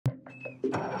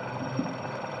Just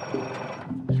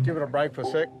give it a break for a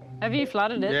sec. Have you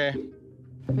flooded it? Yeah.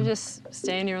 We just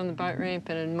stand here on the boat ramp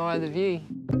and admire the view.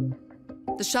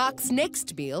 The sharks'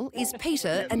 next meal is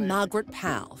Peter and Margaret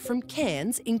Powell from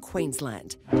Cairns in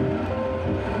Queensland. Yay!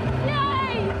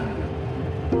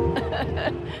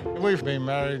 We've been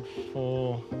married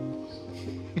for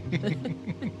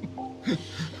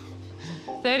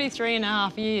 33 and a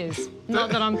half years. Not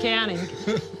that I'm counting.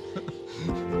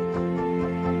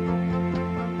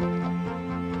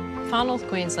 Far North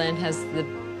Queensland has the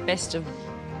best of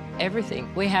everything.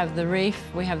 We have the reef,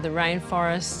 we have the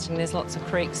rainforest, and there's lots of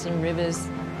creeks and rivers.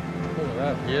 Look at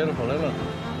that, beautiful, isn't it?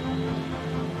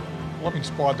 What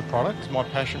inspired the product is my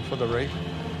passion for the reef.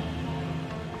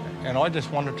 And I just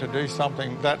wanted to do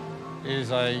something that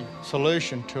is a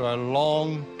solution to a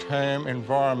long-term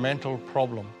environmental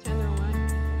problem.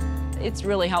 It's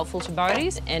really helpful to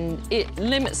boaties and it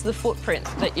limits the footprint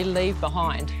that you leave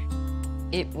behind.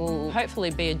 It will hopefully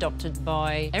be adopted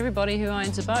by everybody who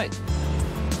owns a boat.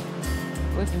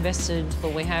 We've invested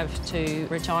what we have to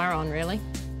retire on, really.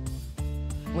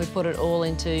 We put it all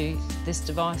into this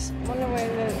device. I wonder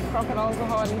where the crocodiles are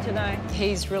hiding today.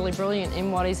 He's really brilliant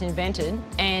in what he's invented,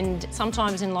 and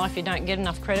sometimes in life you don't get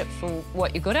enough credit for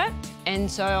what you're good at. And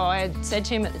so I had said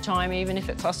to him at the time, even if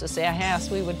it cost us our house,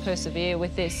 we would persevere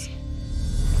with this.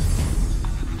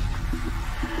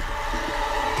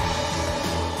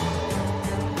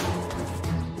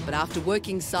 But after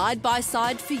working side by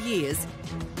side for years,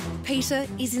 Peter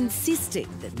is insisting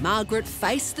that Margaret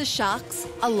face the sharks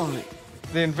alone.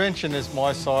 The invention is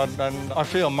my side, and I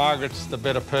feel Margaret's the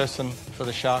better person for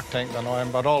the shark tank than I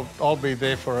am, but I'll be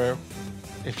there for her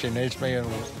if she needs me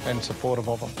and supportive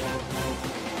of her.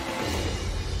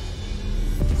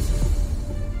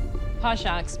 Hi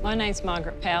Sharks, my name's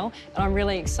Margaret Powell and I'm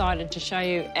really excited to show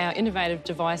you our innovative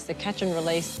device, the Catch and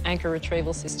Release Anchor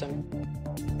Retrieval System.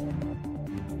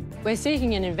 We're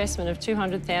seeking an investment of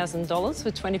 $200,000 for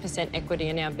 20% equity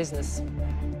in our business.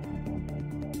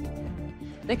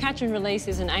 The Catch and Release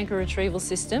is an anchor retrieval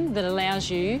system that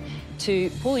allows you to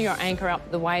pull your anchor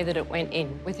up the way that it went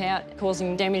in without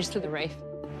causing damage to the reef,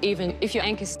 even if your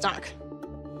anchor's stuck.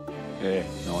 Yeah,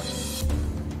 nice.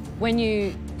 When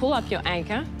you pull up your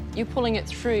anchor, you're pulling it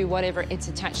through whatever it's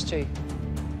attached to.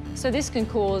 So this can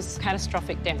cause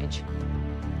catastrophic damage.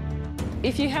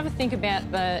 If you have a think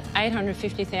about the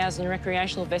 850,000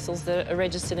 recreational vessels that are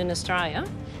registered in Australia,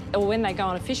 or when they go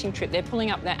on a fishing trip, they're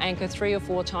pulling up their anchor 3 or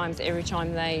 4 times every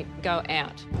time they go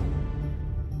out.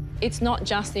 It's not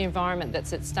just the environment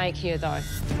that's at stake here, though.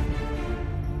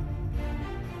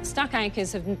 Stuck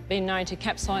anchors have been known to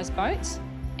capsize boats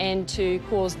and to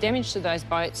cause damage to those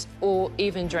boats or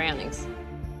even drownings.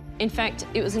 In fact,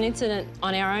 it was an incident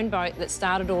on our own boat that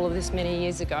started all of this many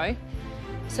years ago.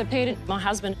 So Peter, my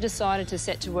husband, decided to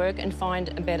set to work and find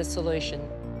a better solution.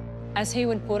 As he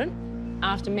would put it,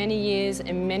 after many years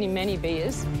and many, many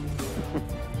beers,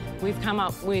 we've come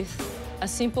up with a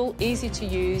simple, easy to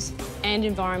use and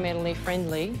environmentally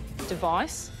friendly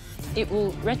device. It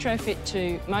will retrofit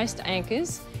to most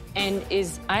anchors and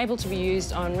is able to be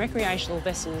used on recreational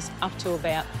vessels up to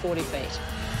about 40 feet.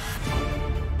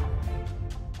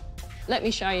 Let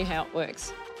me show you how it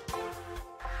works.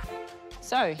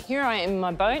 So here I am in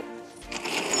my boat.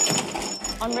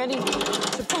 I'm ready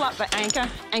to pull up the anchor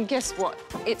and guess what?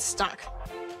 It's stuck.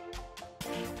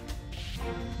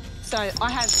 So I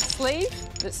have a sleeve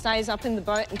that stays up in the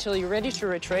boat until you're ready to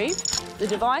retrieve. The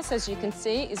device, as you can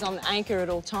see, is on the anchor at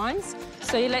all times.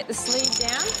 So you let the sleeve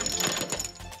down.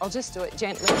 I'll just do it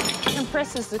gently.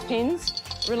 Compresses the pins,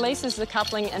 releases the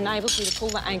coupling, enables you to pull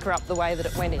the anchor up the way that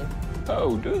it went in.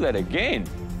 Oh, do that again.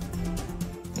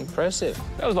 Impressive.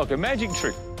 That was like a magic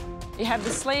trick. You have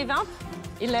the sleeve up,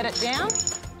 you let it down,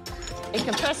 it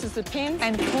compresses the pins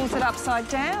and pulls it upside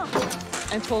down.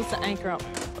 And pulls the anchor up.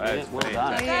 That's well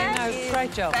done. Yeah, no,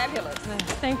 great job. Fabulous.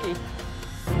 Thank you.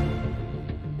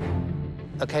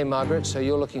 OK, Margaret, so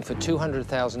you're looking for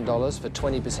 $200,000 for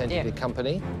 20% of your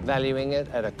company, valuing it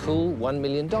at a cool $1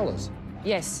 million.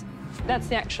 Yes, that's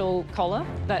the actual collar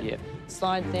that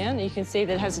slides down. You can see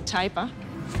that it has a taper.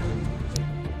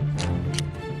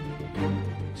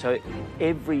 So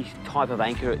every type of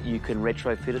anchor you can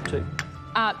retrofit it to?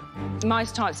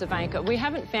 Most types of anchor. We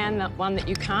haven't found that one that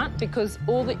you can't because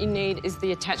all that you need is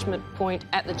the attachment point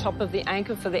at the top of the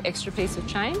anchor for the extra piece of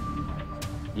chain.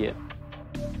 Yeah.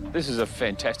 This is a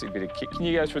fantastic bit of kit. Can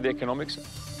you go through the economics?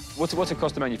 What's it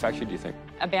cost to manufacture, do you think?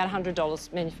 About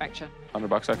 $100 manufacture.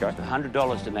 $100, OK.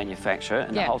 $100 to manufacture,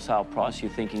 and the wholesale price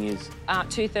you're thinking is?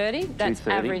 $230. That's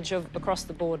 $230. average of across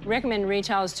the board. Recommend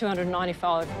retail is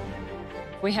 $295.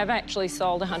 We have actually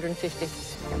sold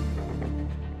 $150.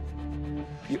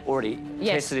 You already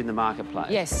Yes. tested in the marketplace?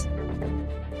 Yes.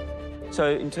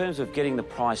 So in terms of getting the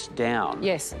price down,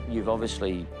 Yes. you've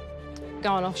obviously...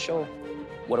 Going offshore.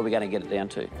 What are we going to get it down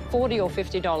to? $40 or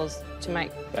 $50 to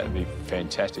make. That'd be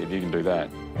fantastic if you can do that.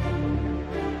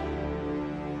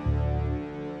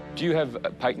 Do you have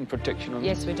patent protection on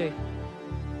Yes, we do.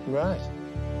 Right. this?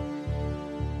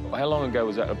 How long ago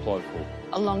was that applied for?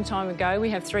 A long time ago. We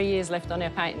have 3 years left on our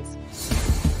patents.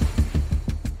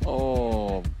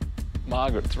 Oh,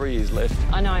 Margaret, 3 years left.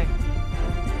 I know.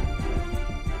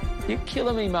 You're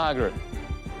killing me, Margaret.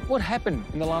 What happened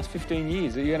in the last 15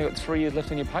 years? You only got 3 years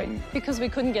left on your patent. Because we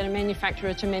couldn't get a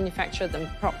manufacturer to manufacture them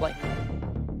properly.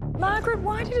 Margaret,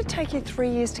 why did it take you 3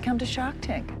 years to come to Shark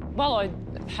Tank? Well, I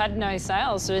had no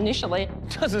sales initially.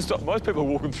 Doesn't stop most people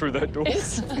walking through that door.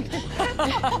 Yes.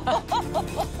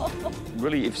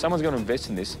 Really, if someone's going to invest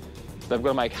in this, they've got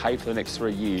to make hay for the next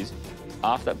 3 years.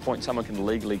 After that point, someone can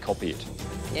legally copy it.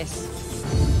 Yes.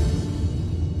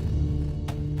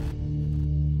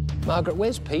 Margaret,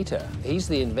 where's Peter? He's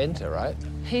the inventor, right?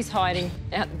 He's hiding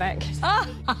out the back.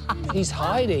 He's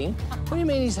hiding? What do you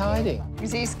mean he's hiding?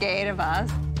 Is he scared of us?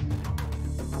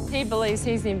 He believes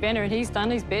he's the inventor and he's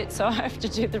done his bit, so I have to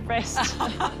do the rest.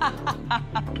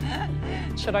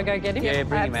 Should I go get him? Yeah,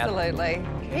 bring him out. Absolutely.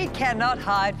 He cannot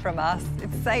hide from us.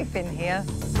 It's safe in here.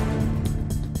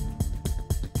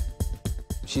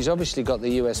 She's obviously got the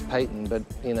US patent, but,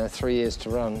 you know, 3 years to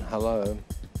run. Hello.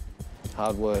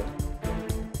 Hard work.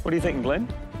 What do you think, Glenn?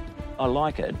 I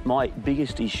like it. My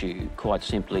biggest issue, quite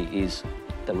simply, is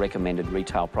the recommended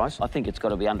retail price. I think it's got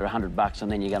to be under $100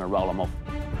 and then you're going to roll them off.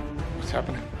 What's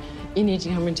happening? You need to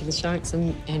come into the Sharks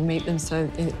and meet them so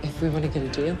if we want to get a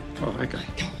deal. Oh, OK.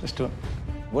 Let's do it.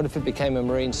 What if it became a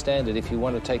marine standard? If you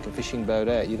want to take a fishing boat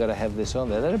out, you've got to have this on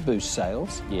there. That'd boost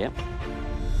sales. Yeah.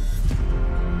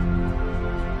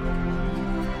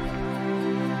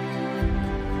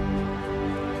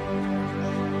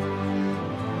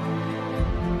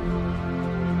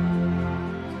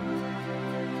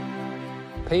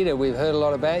 Peter, we've heard a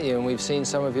lot about you and we've seen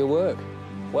some of your work.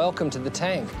 Welcome to the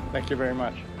Tank. Thank you very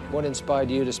much. What inspired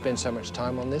you to spend so much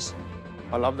time on this?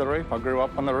 I love the reef. I grew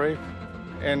up on the reef,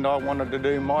 and I wanted to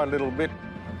do my little bit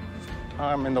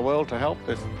in the world to help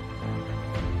this.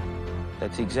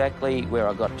 That's exactly where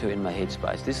I got to in my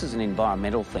headspace. This is an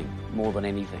environmental thing more than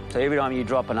anything. So every time you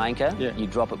drop an anchor, you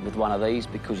drop it with one of these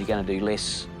because you're going to do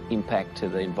less impact to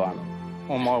the environment.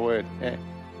 Oh, my word, yeah.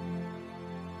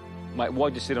 Mate,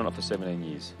 why'd you sit on it for 17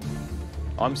 years?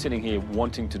 I'm sitting here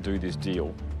wanting to do this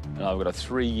deal, and I've got a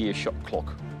 3-year shot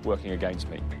clock working against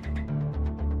me.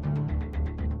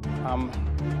 I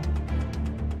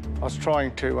was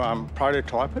trying to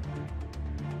prototype it,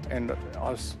 and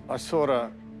I sort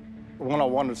of, when I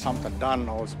wanted something done,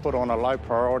 I was put on a low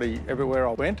priority everywhere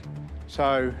I went.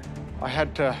 So I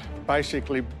had to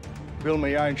basically build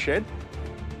my own shed,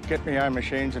 get my own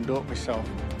machines and do it myself.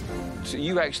 So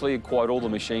you actually acquired all the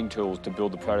machine tools to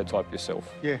build the prototype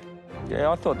yourself? Yeah.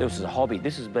 Yeah, I thought this was a hobby.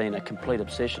 This has been a complete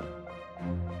obsession.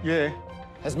 Yeah.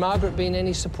 Has Margaret been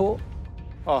any support?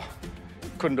 Oh,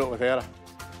 couldn't do it without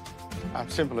her.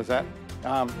 Simple as that.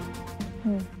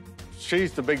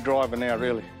 She's the big driver now,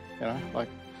 really, you know, like.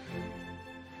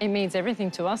 It means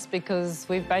everything to us because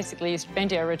we've basically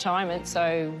spent our retirement,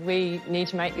 so we need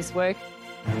to make this work.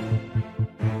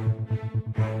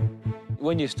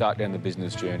 When you start down the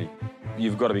business journey,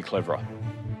 you've got to be cleverer.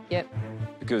 Yep.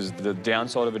 Because the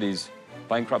downside of it is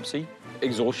bankruptcy,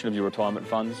 exhaustion of your retirement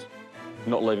funds,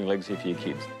 not leaving legacy for your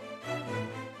kids.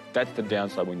 That's the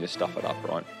downside when you stuff it up,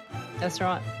 right? That's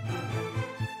right.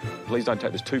 Please don't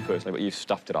take this too personally, but you've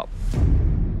stuffed it up.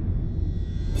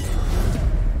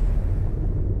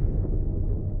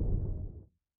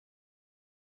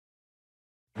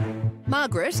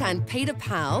 Margaret and Peter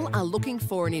Powell are looking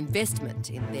for an investment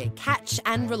in their catch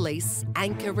and release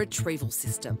anchor retrieval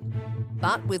system.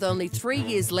 But with only 3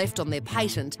 years left on their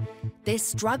patent, they're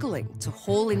struggling to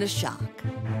haul in a shark.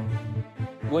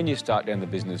 When you start down the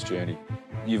business journey,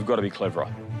 you've got to be cleverer.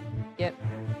 Yep.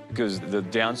 Because the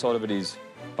downside of it is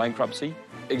bankruptcy,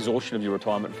 exhaustion of your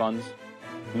retirement funds,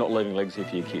 not leaving legacy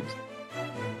for your kids.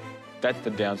 That's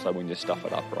the downside when you stuff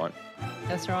it up, right?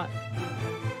 That's right.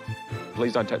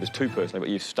 Please don't take this too personally, but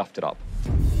you've stuffed it up.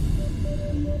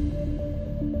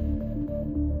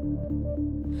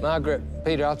 Margaret,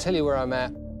 Peter, I'll tell you where I'm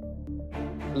at.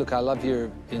 Look, I love your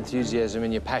enthusiasm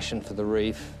and your passion for the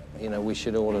reef. You know, we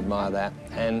should all admire that.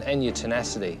 And your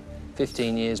tenacity.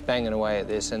 15 years banging away at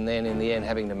this, and then in the end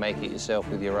having to make it yourself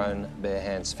with your own bare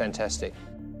hands. Fantastic.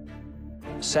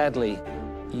 Sadly,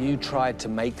 you tried to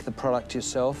make the product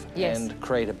yourself and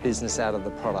create a business out of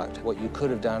the product. What you could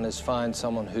have done is find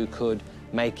someone who could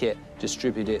make it,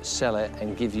 distribute it, sell it,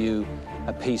 and give you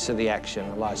a piece of the action,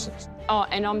 a license. Oh,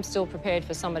 and I'm still prepared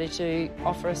for somebody to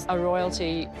offer us a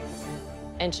royalty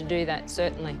and to do that,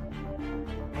 certainly.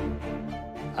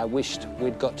 I wished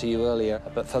we'd got to you earlier,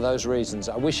 but for those reasons,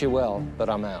 I wish you well, but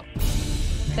I'm out.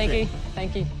 Thank you.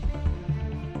 Thank you.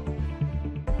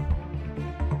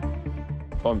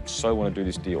 I so want to do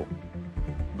this deal,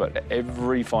 but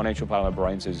every financial part of my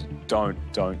brain says, don't.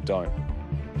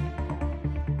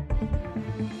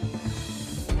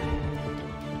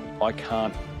 I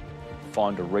can't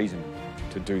find a reason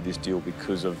to do this deal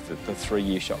because of the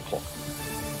 3-year shot clock.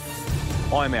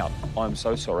 I'm out. I'm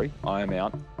so sorry. I am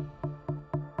out.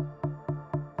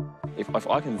 If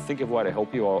I can think of a way to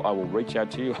help you, I will reach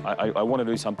out to you. I want to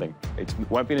do something. It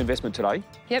won't be an investment today.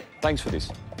 Yep. Thanks for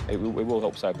this. It will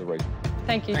help save the region.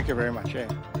 Thank you. Thank you very much, yeah.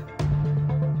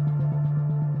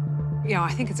 You know,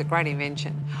 I think it's a great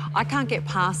invention. I can't get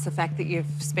past the fact that you've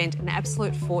spent an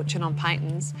absolute fortune on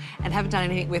patents and haven't done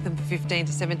anything with them for 15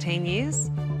 to 17 years.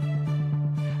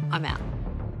 I'm out.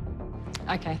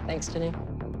 OK, thanks, Janine.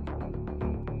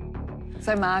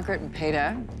 So, Margaret and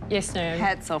Peter. Yes, Naomi.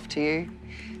 Hats off to you.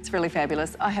 It's really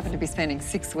fabulous. I happen to be spending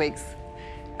 6 weeks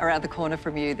around the corner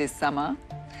from you this summer.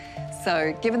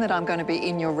 So, given that I'm going to be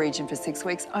in your region for 6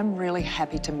 weeks, I'm really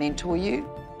happy to mentor you.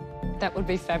 That would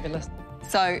be fabulous.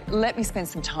 So, let me spend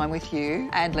some time with you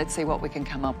and let's see what we can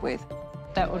come up with.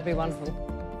 That would be wonderful.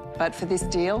 But for this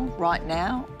deal, right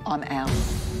now, I'm out.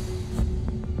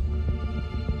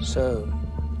 So,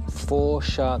 4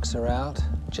 sharks are out,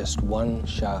 just 1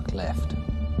 shark left.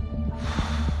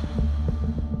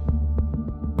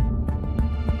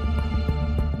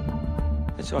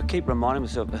 So I keep reminding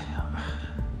myself,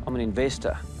 I'm an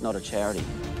investor, not a charity.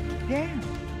 Yeah.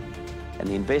 And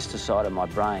the investor side of my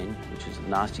brain, which is the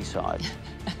nasty side,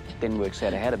 then works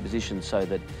out how to position so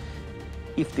that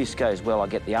if this goes well, I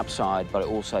get the upside, but I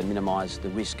also minimise the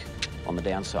risk on the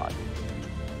downside.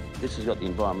 This has got the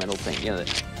environmental thing, you know.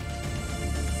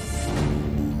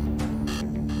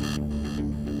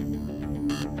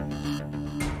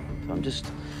 So I'm just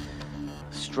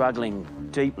struggling,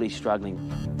 deeply struggling.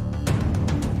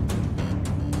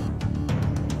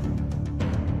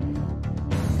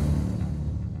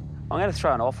 I'm going to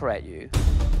throw an offer at you.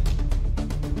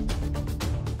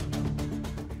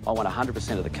 I want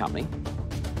 100% of the company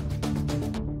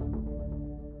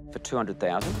for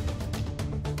 $200,000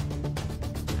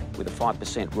 with a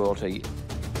 5% royalty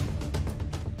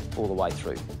all the way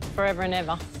through. Forever and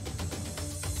ever.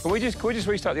 Can we just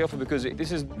restart the offer because this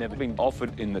has never been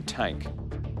offered in the tank?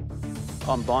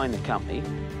 I'm buying the company.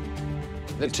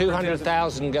 The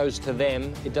 200,000 goes to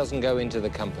them, it doesn't go into the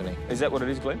company. Is that what it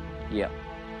is, Glenn? Yeah.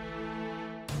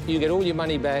 You get all your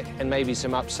money back and maybe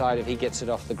some upside if he gets it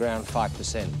off the ground,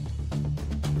 5%.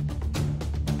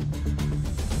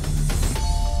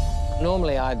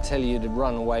 Normally, I'd tell you to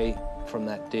run away from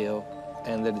that deal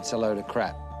and that it's a load of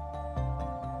crap.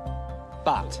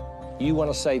 But you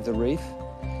want to save the reef,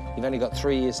 you've only got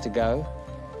 3 years to go,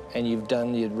 and you've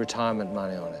done your retirement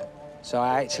money on it. So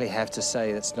I actually have to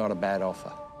say that's not a bad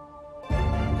offer.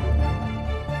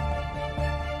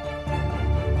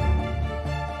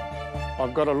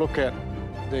 I've got to look at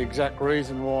the exact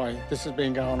reason why this has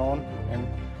been going on, and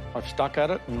I've stuck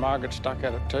at it, and Margaret's stuck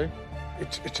at it too.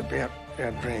 It's about our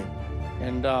dream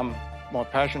and my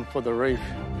passion for the reef.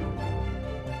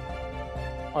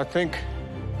 I think,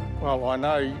 well, I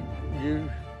know you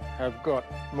have got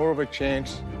more of a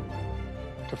chance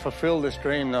to fulfil this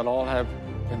dream that I'll have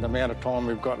in the amount of time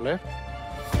we've got left.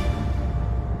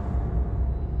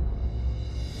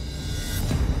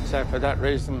 So for that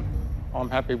reason, I'm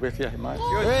happy with you, mate.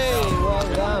 Hey,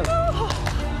 well done.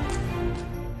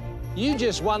 You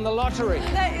just won the lottery.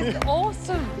 That is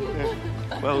awesome.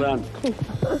 Well done.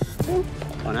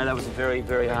 I know that was a very,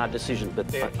 very hard decision, but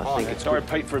I think it's sorry, good.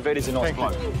 Pete, for a vet is a nice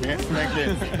bloke. Yeah, thank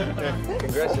you. Yeah.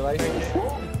 Congratulations.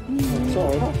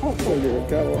 Sorry.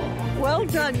 Well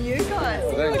done, you guys.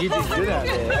 You did good out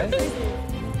there, eh?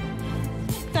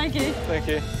 Thank you. Thank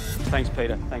you. Thanks,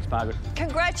 Peter. Thanks, Margaret.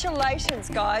 Congratulations,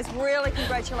 guys. Really,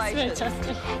 congratulations.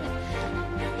 Fantastic.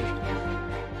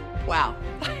 Wow.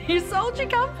 You sold your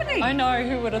company. I know,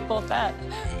 who would have thought that?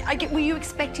 Were you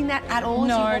expecting that at all?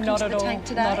 No, as you not walked at into the all. tank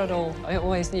today? Not at all. I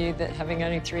always knew that having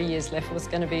only 3 years left was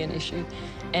going to be an issue.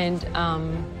 And,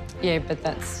 yeah, but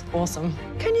that's awesome.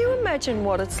 Can you imagine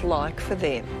what it's like for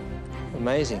them?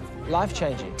 Amazing.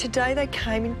 Life-changing. Today they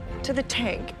came into the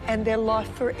tank and their life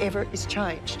forever is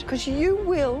changed because you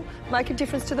will make a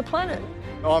difference to the planet.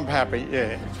 I'm happy,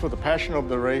 yeah. It's for the passion of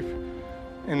the reef.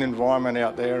 in the environment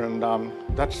out there, and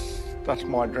that's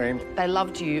my dream. They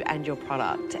loved you and your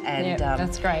product, and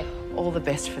that's great. All the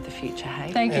best for the future,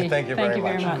 hey? Thank you. Thank you very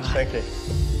much. Thank you.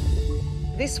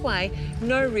 This way,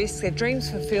 no risk, their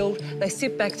dreams fulfilled, they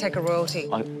sit back, take a royalty.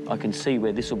 I can see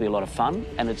where this will be a lot of fun,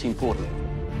 and it's important.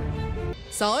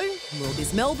 So, will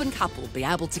this Melbourne couple be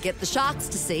able to get the Sharks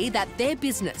to see that their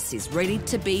business is ready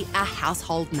to be a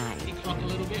household name? Clock a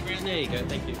little bit around there you go,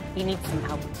 thank you. You need some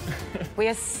help. We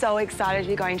are so excited to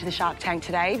be going to the Shark Tank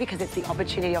today because it's the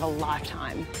opportunity of a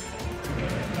lifetime.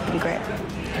 It'd be great.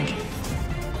 Thank you.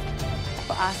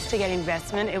 For us to get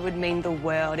investment, it would mean the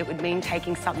world. It would mean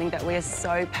taking something that we are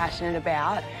so passionate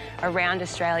about around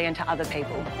Australia and to other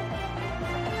people.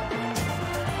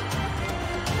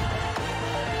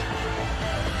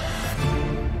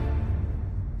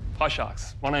 Hi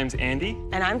Sharks, my name's Andy.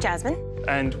 And I'm Jasmine.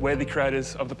 And we're the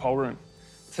creators of the Pole Room.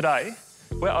 Today,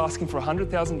 we're asking for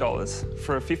 $100,000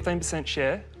 for a 15%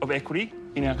 share of equity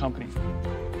in our company.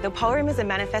 The Pole Room is a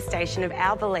manifestation of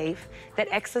our belief that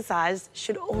exercise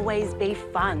should always be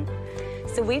fun.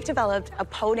 So we've developed a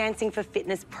pole dancing for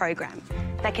fitness program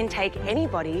that can take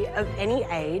anybody of any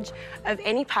age, of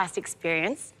any past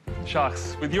experience.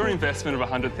 Sharks, with your investment of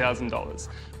 $100,000,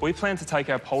 we plan to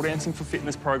take our pole dancing for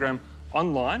fitness program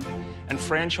online and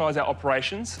franchise our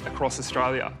operations across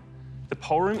Australia. The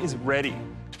Pole Room is ready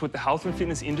to put the health and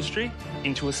fitness industry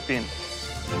into a spin.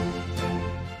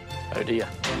 Oh dear.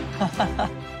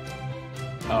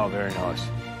 Oh, very nice.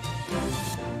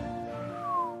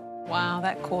 Wow,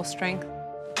 that core strength.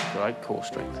 Great core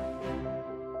strength.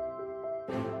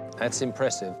 That's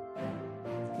impressive.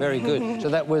 Very good. So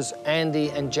that was Andy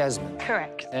and Jasmine.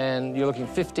 Correct. And you're looking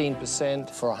 15%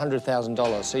 for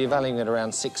 $100,000. So you're valuing it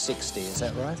around $660, is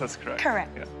that right? That's correct.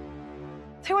 Correct. Yeah.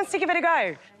 Who wants to give it a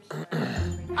go?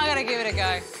 I gotta give it a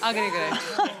go. I'm gonna go.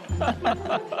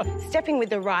 Stepping with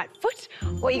the right foot,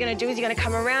 what you're going to do is you're going to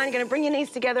come around, you're going to bring your knees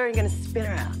together and you're going to spin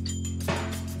around.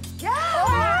 Yeah!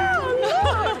 Oh,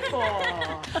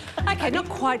 Okay, not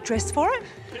quite dressed for it.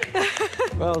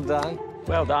 Well done.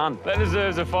 Well done. That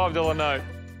deserves a $5 note.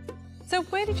 So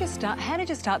where did you start? How did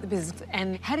you start the business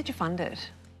and how did you fund it?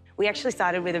 We actually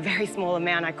started with a very small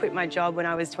amount. I quit my job when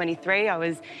I was 23. I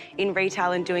was in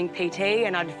retail and doing PT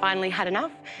and I'd finally had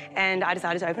enough and I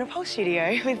decided to open a pole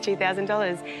studio with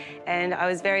 $2,000. And I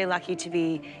was very lucky to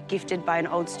be gifted by an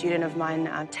old student of mine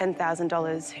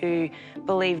 $10,000 who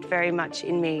believed very much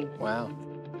in me. Wow.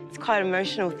 It's quite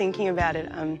emotional thinking about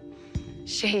it.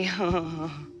 She...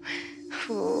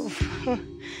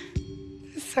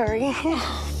 Sorry.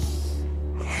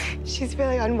 She's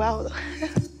really unwell.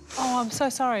 Oh, I'm so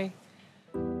sorry.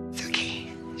 It's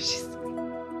okay. She's...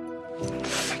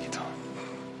 Take your time.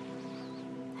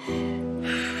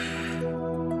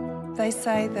 They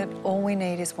say that all we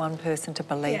need is one person to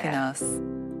believe in us.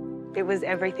 It was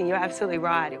everything. You're absolutely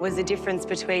right. It was the difference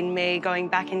between me going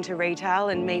back into retail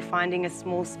and me finding a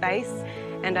small space.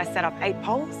 And I set up 8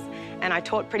 poles and I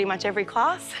taught pretty much every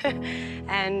class.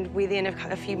 And within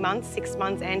a few months, 6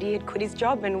 months, Andy had quit his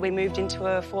job and we moved into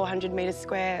a 400-metre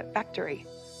square factory.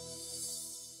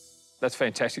 That's a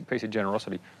fantastic piece of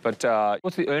generosity. But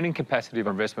what's the earning capacity of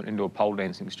investment into a pole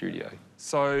dancing studio?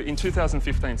 So in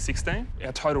 2015-16,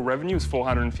 our total revenue was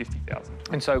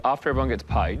 $450,000. And so after everyone gets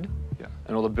paid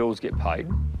and all the bills get paid,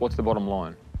 what's the bottom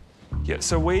line? Yeah,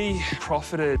 so we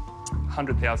profited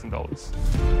 $100,000.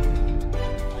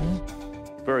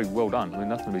 Very well done. I mean,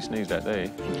 nothing to be sneezed at there.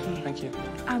 Thank you.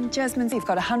 Jasmine, you've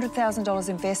got $100,000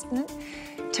 investment.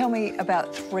 Tell me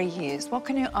about 3 years. What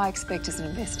can I expect as an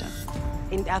investor?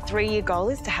 Our 3-year goal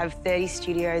is to have 30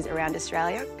 studios around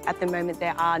Australia. At the moment,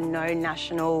 there are no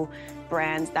national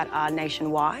brands that are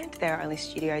nationwide. There are only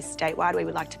studios statewide. We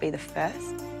would like to be the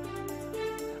first.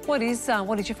 What is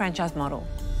your franchise model?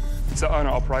 It's the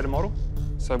owner-operator model.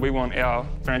 So we want our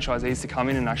franchisees to come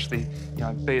in and actually,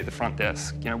 be at the front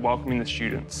desk, welcoming the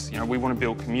students. We want to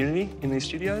build community in these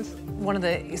studios. One of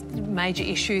the major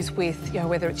issues with,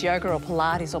 whether it's yoga or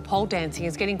Pilates or pole dancing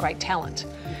is getting great talent.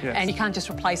 Yes. And you can't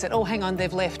just replace it. Oh, hang on,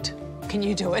 they've left. Can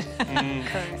you do it?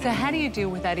 So how do you deal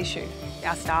with that issue?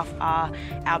 Our staff are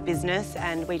our business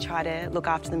and we try to look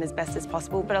after them as best as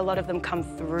possible, but a lot of them come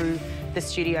through the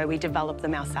studio. We develop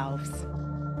them ourselves.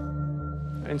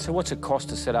 And so what's it cost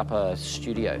to set up a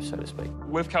studio, so to speak?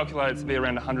 We've calculated to be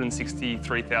around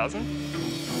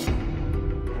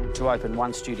 $163,000. To open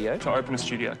one studio? To open a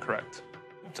studio, correct.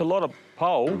 It's a lot of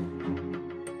pole.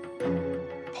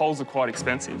 Poles are quite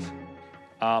expensive.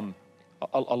 I'd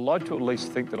like to at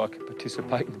least think that I could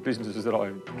participate in the businesses that I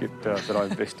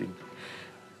invest in.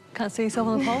 Can't see yourself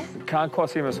on the pole? Can't quite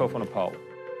see myself on a pole.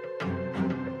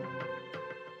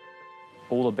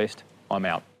 All the best. I'm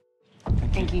out.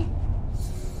 Thank you.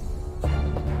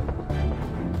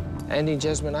 Andy,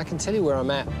 Jasmine, I can tell you where I'm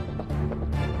at.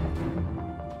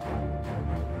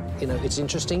 You know, it's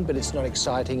interesting, but it's not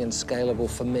exciting and scalable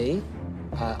for me.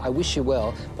 I wish you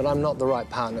well, but I'm not the right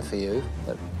partner for you,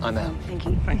 but I'm out. Thank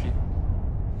you. Thank you.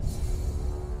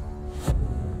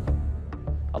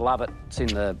 I love it. It's in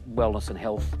the wellness and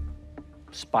health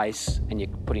space, and you're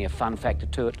putting a fun factor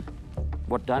to it.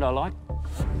 What don't I like?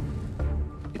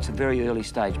 It's a very early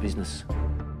stage business.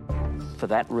 For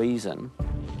that reason,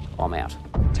 I'm out.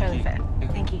 Totally fair.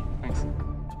 Thank you. Thanks.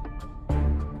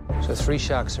 So 3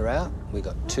 sharks are out, we've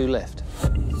got 2 left.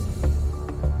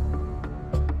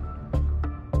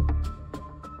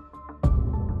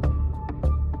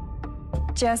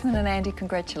 Jasmine and Andy,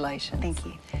 congratulations. Thank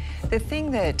you. The thing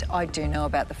that I do know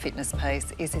about the fitness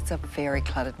space is it's a very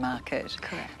cluttered market.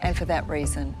 Correct. And for that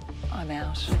reason, I'm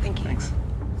out. Thank you. Thanks.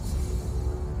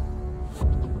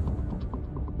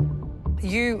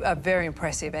 You are very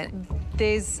impressive, and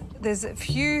there's a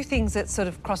few things that sort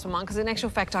of cross my mind, because in actual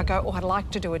fact I go, oh, I'd like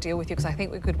to do a deal with you because I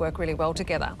think we could work really well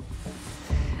together.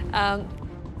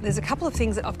 There's a couple of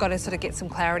things that I've got to sort of get some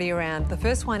clarity around. The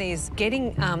first one is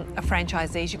getting a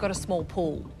franchisee. You've got a small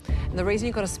pool. And the reason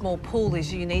you've got a small pool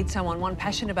is you need someone, one,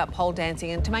 passionate about pole dancing,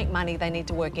 and to make money, they need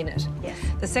to work in it. Yes.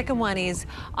 The second one is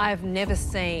I've never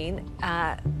seen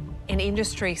an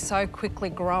industry so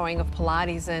quickly growing of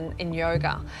Pilates and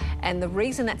yoga. And the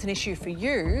reason that's an issue for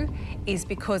you is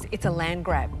because it's a land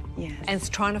grab. Yes.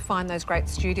 And trying to find those great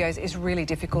studios is really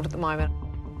difficult at the moment.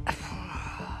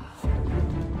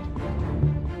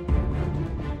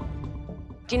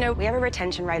 Do you know we have a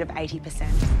retention rate of 80%?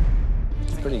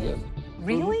 Pretty good.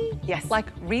 Really? Yes. Like,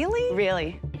 really?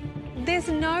 Really. There's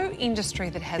no industry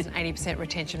that has an 80%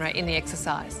 retention rate in the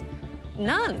exercise.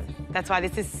 None. That's why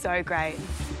this is so great.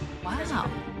 Wow.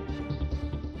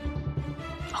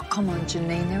 Oh, come on,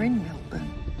 Janine, they're in Melbourne.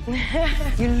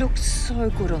 You look so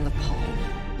good on the pole.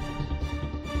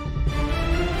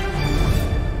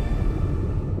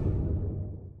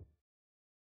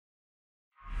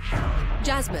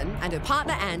 Jasmine and her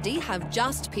partner Andy have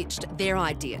just pitched their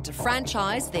idea to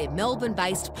franchise their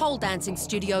Melbourne-based pole dancing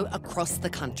studio across the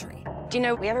country. Do you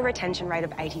know we have a retention rate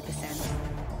of 80%?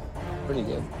 Pretty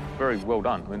good. Very well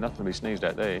done. I mean, nothing to be sneezed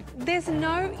at there. There's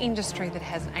no industry that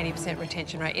has an 80%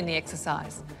 retention rate in the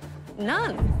exercise.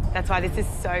 None. That's why this is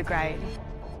so great.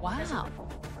 Wow.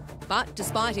 But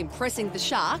despite impressing the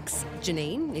Sharks,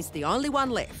 Janine is the only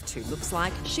one left who looks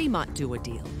like she might do a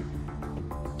deal.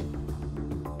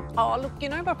 Oh, look, you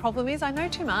know my problem is I know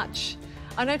too much.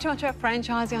 I know too much about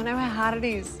franchising. I know how hard it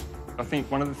is. I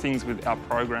think one of the things with our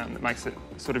program that makes it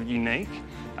sort of unique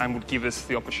and would give us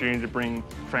the opportunity to bring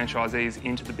franchisees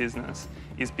into the business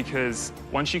is because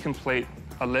once you complete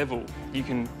a level, you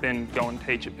can then go and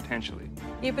teach it potentially.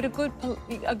 Yeah, but a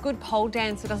good pole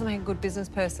dancer doesn't make a good business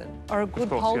person, or a good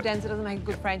pole dancer doesn't make a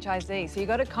good franchisee. So you've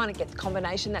got to kind of get the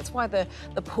combination. That's why the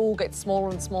pool gets smaller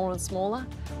and smaller and smaller.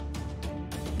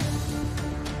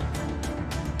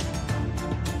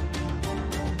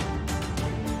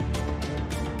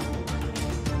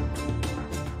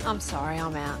 I'm sorry,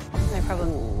 I'm out. No problem.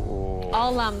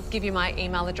 I'll give you my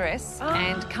email address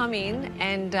and come in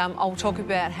and I'll talk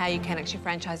about how you can actually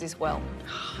franchise this well.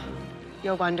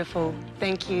 You're wonderful.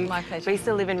 Thank you. My pleasure. We used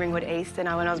to live in Ringwood East, and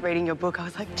when I was reading your book, I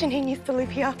was like, Janine used to live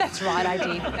here. That's right, I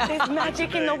did. There's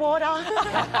magic in the water.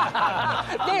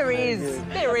 There is.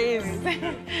 There is.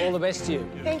 All the best to you.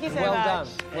 Thank you so well much. Well done.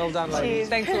 Well done, ladies. Cheers.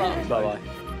 Thanks a lot. Bye-bye.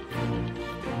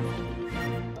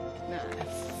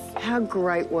 How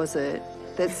great was it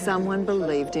that someone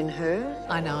believed in her?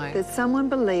 I know. That someone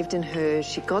believed in her,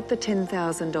 she got the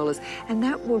 $10,000, and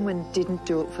that woman didn't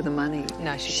do it for the money.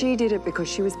 No, she did it because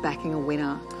she was backing a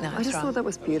winner. No, I just thought that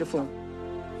was beautiful.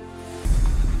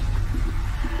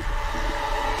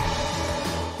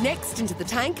 Next into the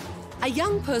tank, a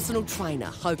young personal trainer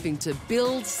hoping to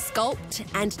build, sculpt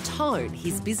and tone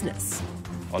his business.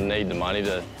 I need the money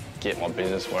to get my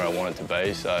business where I want it to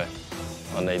be, so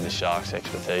I need the Sharks'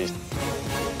 expertise.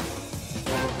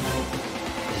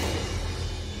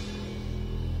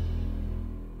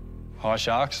 Hi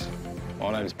Sharks,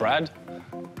 my name's Brad.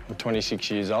 I'm 26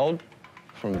 years old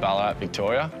from Ballarat,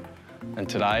 Victoria, and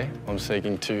today I'm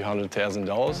seeking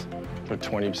 $200,000 for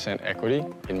 20% equity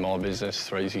in my business,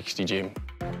 360 Gym.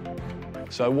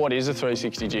 So what is a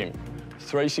 360 Gym?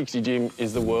 360 Gym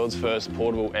is the world's first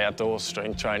portable outdoor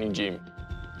strength training gym.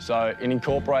 So it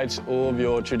incorporates all of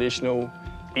your traditional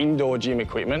indoor gym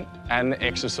equipment and the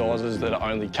exercises that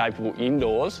are only capable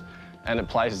indoors, and it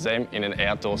places them in an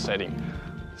outdoor setting.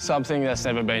 Something that's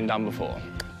never been done before.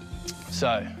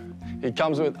 So, it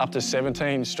comes with up to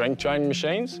 17 strength training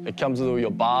machines. It comes with all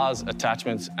your bars,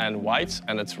 attachments and weights,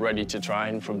 and it's ready to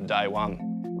train from day one.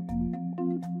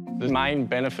 The main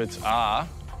benefits are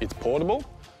it's portable,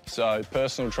 so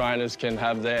personal trainers can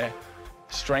have their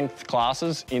strength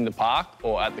classes in the park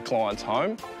or at the client's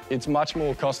home. It's much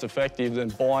more cost effective than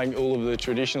buying all of the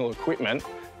traditional equipment,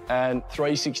 and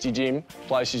 360 Gym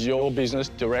places your business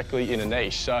directly in a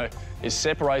niche. So it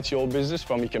separates your business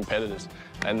from your competitors,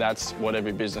 and that's what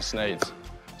every business needs.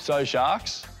 So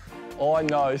Sharks, I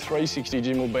know 360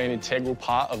 Gym will be an integral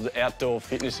part of the outdoor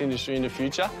fitness industry in the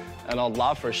future, and I'd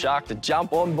love for a Shark to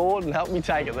jump on board and help me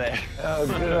take it there. Oh,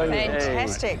 good on you.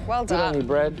 Fantastic. Well Good done. on you,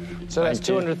 Brad. So that's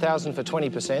 200,000 for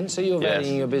 20%. So you're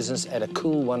valuing your business at a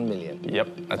cool 1 million. Yep,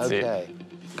 that's it. Okay.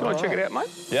 Can I check it out, mate?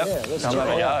 Yep. Yeah, let's Come check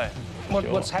on, it out.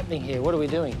 go. What's happening here? What are we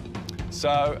doing?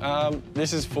 So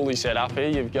this is fully set up here.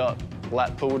 You've got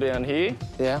lat pull down here.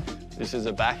 Yeah. This is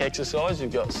a back exercise.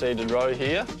 You've got seated row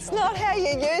here. It's not how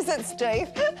you use it, Steve.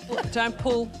 Don't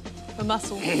pull the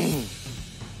muscle.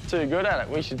 Too good at it.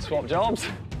 We should swap jobs.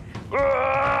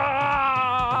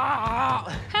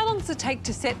 How long does it take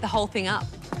to set the whole thing up?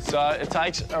 So it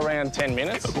takes around 10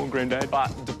 minutes. Come on, Granddad.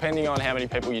 But depending on how many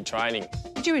people you're training.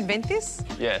 Did you invent this?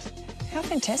 Yes. How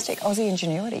fantastic. Aussie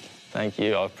ingenuity. Thank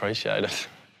you. I appreciate it.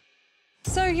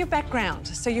 So your background.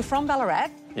 So you're from Ballarat.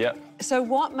 Yep. So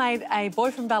what made a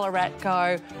boy from Ballarat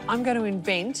go, I'm going to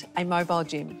invent a mobile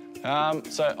gym?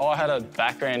 So I had a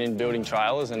background in building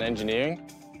trailers and engineering,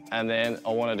 and then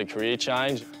I wanted a career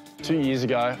change. 2 years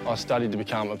ago, I studied to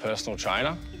become a personal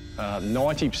trainer.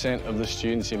 90% of the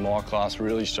students in my class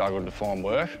really struggled to find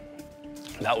work.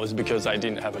 That was because they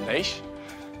didn't have a niche.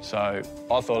 So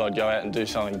I thought I'd go out and do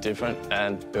something different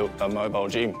and built a mobile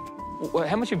gym. Well,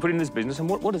 how much you put in this business, and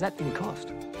what does that thing cost?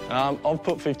 I've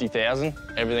put 50,000,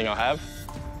 everything I have.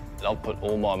 I'll put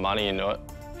all my money into it.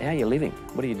 How are you living?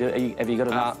 What do you do? Have you got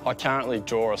enough? I currently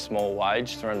draw a small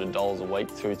wage, $300 a week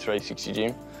through 360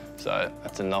 Gym, so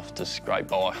that's enough to scrape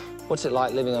by. What's it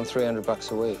like living on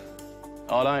 $300 a week?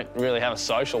 I don't really have a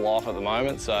social life at the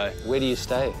moment, so... Where do you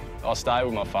stay? I stay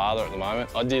with my father at the moment.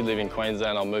 I did live in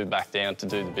Queensland. I moved back down to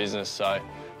do the business, so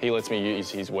he lets me use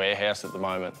his warehouse at the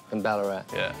moment. In Ballarat?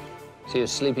 Yeah. So you're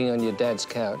sleeping on your dad's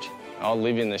couch? I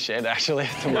live in the shed, actually,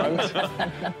 at the moment.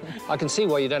 I can see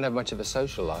why you don't have much of a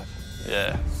social life.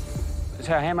 Yeah.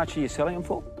 So how much are you selling them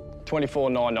for?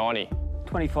 $24,990.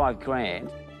 25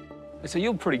 grand. So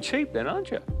you're pretty cheap then,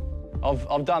 aren't you?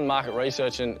 I've done market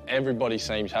research and everybody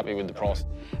seems happy with the price.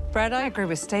 Brad, I agree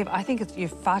with Steve. I think you're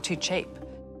far too cheap.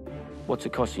 What's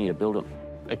it costing you to build them?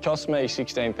 It cost me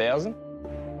 $16,000,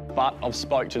 but I've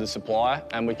spoke to the supplier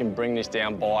and we can bring this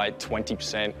down by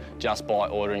 20% just by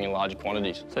ordering in larger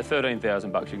quantities. So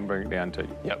 $13,000 you can bring it down to.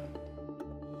 Yep.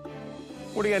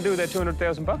 What are you going to do with that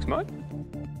 $200,000,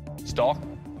 mate? Stock.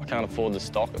 I can't afford the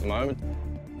stock at the moment.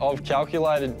 I've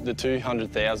calculated the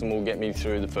 $200,000 will get me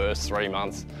through the first 3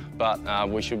 months, but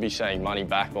we should be seeing money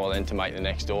back by then to make the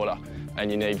next order. And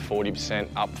you need 40%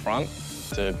 up front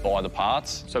to buy the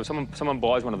parts. So if someone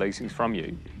buys one of these things from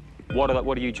you,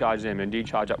 what do you charge them, and do you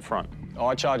charge up front?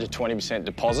 I charge a 20%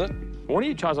 deposit. Why don't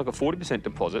you charge like a 40%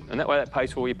 deposit, and that way that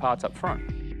pays for all your parts up front?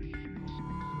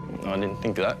 I didn't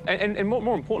think of that. And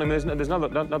more importantly, there's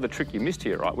another trick you missed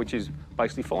here, right, which is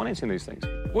basically financing these things.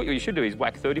 What you should do is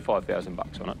whack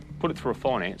 $35,000 on it, put it through a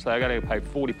finance, so they've got to pay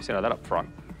 40% of that up front,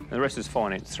 and the rest is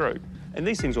financed through. And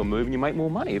these things will move and you make more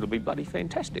money. It'll be bloody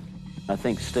fantastic. I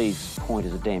think Steve's point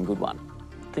is a damn good one.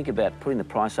 Think about putting the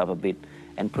price up a bit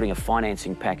and putting a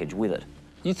financing package with it.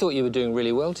 You thought you were doing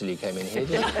really well till you came in here,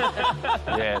 didn't you?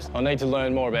 Yes, I need to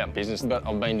learn more about business, but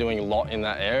I've been doing a lot in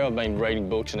that area. I've been reading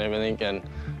books and everything, and...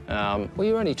 Well,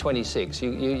 you're only 26.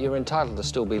 You're entitled to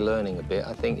still be learning a bit.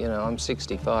 I think, you know, I'm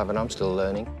 65 and I'm still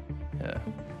learning. Yeah.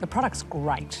 The product's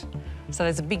great, so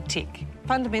there's a big tick.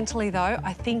 Fundamentally, though,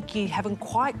 I think you haven't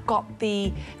quite got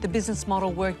the business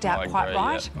model worked out quite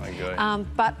right. Yeah, I agree.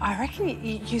 But I reckon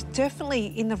you're definitely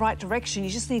in the right direction. You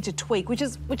just need to tweak, which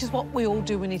is what we all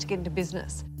do. We need to get into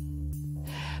business.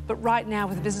 But right now,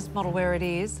 with the business model where it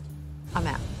is, I'm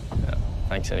out. Yeah,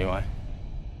 thanks anyway.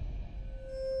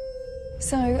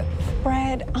 So,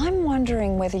 Brad, I'm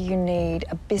wondering whether you need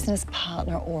a business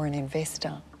partner or an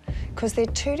investor, because they're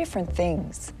two different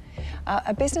things.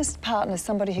 A business partner is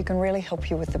somebody who can really help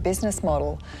you with the business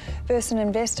model versus an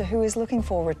investor who is looking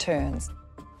for returns.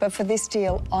 But for this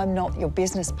deal, I'm not your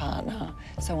business partner,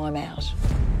 so I'm out.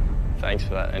 Thanks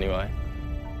for that anyway.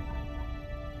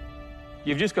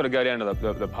 You've just got to go down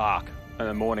to the park in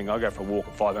the morning. I go for a walk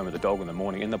at 5 a.m. with the dog in the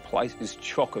morning, and the place is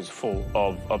chockers full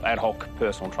of ad hoc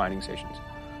personal training sessions.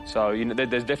 So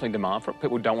there's definitely demand for it.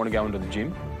 People don't want to go into the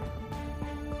gym.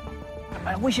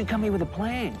 We should come here with a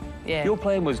plan. Yeah. Your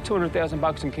plan was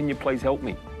 $200,000 and can you please help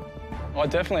me? I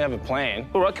definitely have a plan.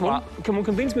 All right, come on,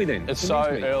 convince me then. It's so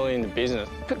early in the business.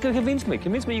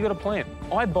 Convince me you've got a plan.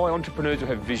 I buy entrepreneurs who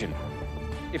have vision.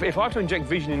 If I have to inject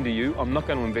vision into you, I'm not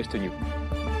going to invest in you.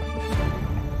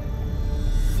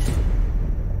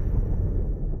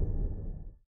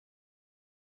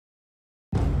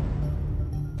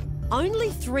 Only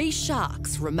 3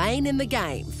 sharks remain in the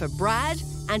game for Brad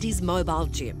and his mobile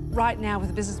gym. Right now, with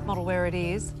the business model where it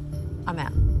is, I'm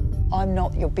out. I'm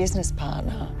not your business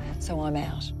partner, so I'm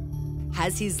out.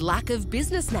 Has his lack of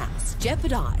business nous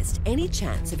jeopardised any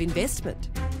chance of investment?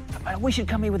 We should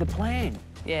come here with a plan.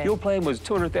 Yeah. Your plan was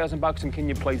 $200,000 and can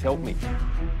you please help me?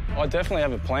 I definitely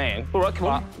have a plan. All right, come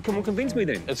on, convince me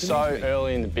then. It's so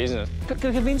early in the business.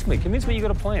 Convince me you've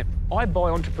got a plan. I buy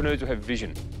entrepreneurs who have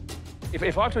vision.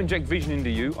 If I have to inject vision into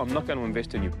you, I'm not going to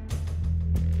invest in you.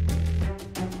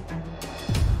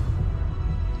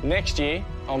 Next year,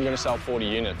 I'm going to sell 40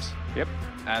 units. Yep.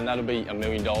 And that'll be $1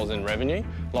 million in revenue.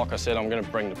 Like I said, I'm going to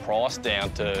bring the price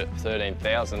down to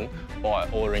 $13,000 by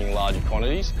ordering larger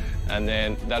quantities, and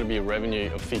then that'll be a revenue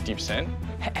of 50%.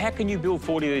 How can you build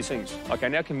 40 of these things? OK,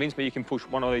 now convince me you can push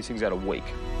one of these things out a week.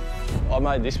 I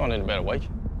made this one in about a week.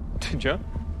 Did you?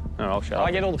 No, I'll show you.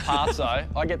 I get all the parts, though.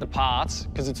 I get the parts,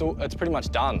 because it's pretty much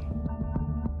done.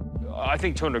 I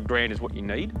think 200 grand is what you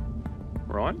need,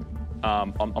 right?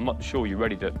 I'm not sure you're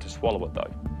ready to swallow it,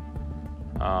 though.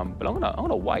 But I'm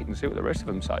gonna wait and see what the rest of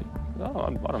them say. Oh,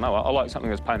 I don't know. I like something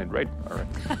that's painted red, I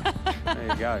reckon. There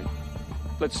you go.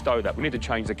 Let's stow that. We need to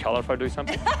change the colour if I do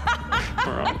something.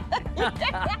 All right.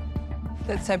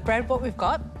 So, Brad, what we've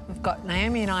got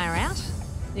Naomi and I are out.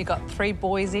 You've got 3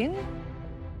 boys in.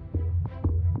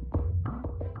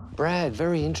 Brad,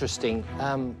 very interesting.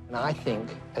 I think,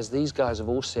 as these guys have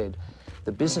all said,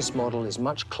 the business model is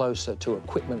much closer to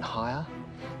equipment hire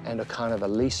and a kind of a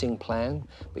leasing plan,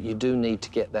 but you do need to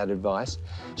get that advice.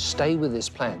 Stay with this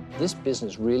plan. This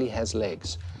business really has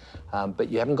legs, but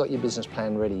you haven't got your business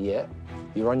plan ready yet.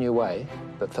 You're on your way,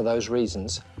 but for those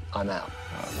reasons, I'm out.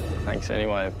 Thanks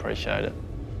anyway, appreciate it.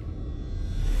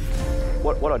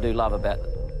 What I do love about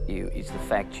you is the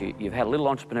fact you've had a little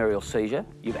entrepreneurial seizure.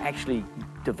 You've actually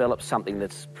developed something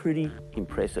that's pretty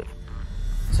impressive.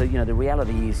 So, you know, the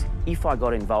reality is, if I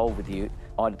got involved with you,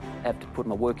 I'd have to put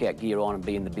my workout gear on and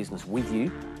be in the business with you,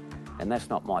 and that's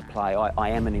not my play. I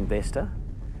am an investor,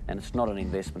 and it's not an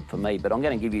investment for me, but I'm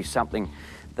going to give you something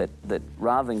that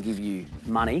rather than give you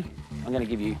money, I'm going to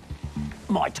give you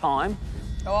my time.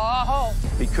 Oh!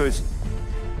 Because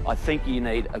I think you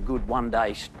need a good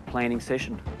one-day planning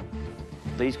session.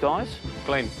 These guys?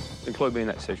 Glenn, include me in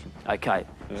that session. OK,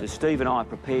 so Steve and I are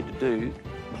prepared to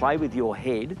play with your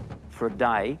head for a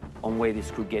day on where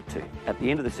this could get to. At the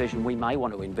end of the session, we may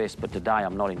want to invest, but today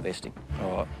I'm not investing.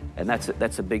 All right. And that's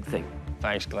a big thing.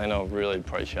 Thanks, Glenn. I really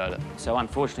appreciate it. So,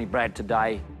 unfortunately, Brad,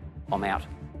 today, I'm out.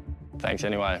 Thanks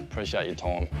anyway. Appreciate your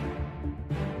time.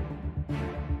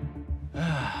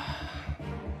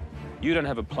 You don't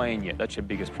have a plan yet. That's your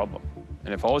biggest problem.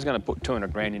 And if I was going to put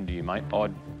 200 grand into you, mate,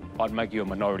 I'd make you a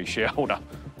minority shareholder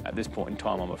at this point in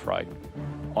time, I'm afraid.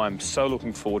 I'm so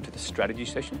looking forward to the strategy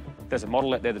session. There's a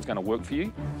model out there that's going to work for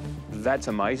you. That's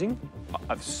amazing.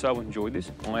 I've so enjoyed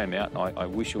this. I am out. I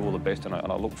wish you all the best, and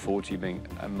I look forward to you being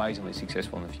amazingly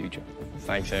successful in the future.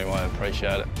 Thanks anyway. I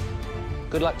appreciate it.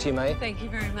 Good luck to you, mate. Thank you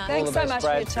very much. Thanks so much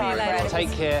for your time, Brad.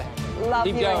 Take care. Love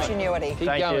Keep your going. ingenuity. Keep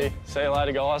Thank going. you. See you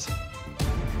later, guys.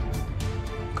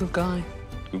 Good guy.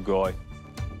 Good guy.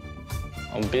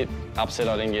 I'm a bit upset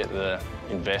I didn't get the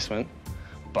investment,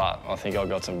 but I think I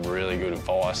got some really good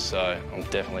advice, so I'm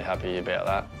definitely happy about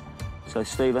that. So,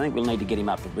 Steve, I think we'll need to get him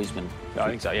up to Brisbane. I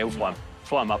think so, yeah, we'll fly him.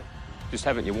 Fly him up. Just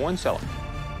have it in your wine cellar.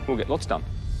 We'll get lots done.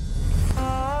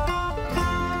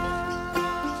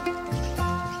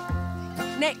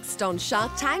 Next on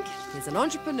Shark Tank is an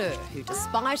entrepreneur who,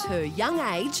 despite her young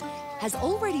age, has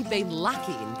already been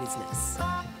lucky in business.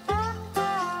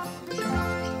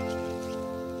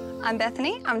 I'm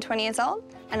Bethany, I'm 20 years old,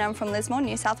 and I'm from Lismore,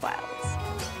 New South Wales.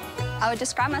 I would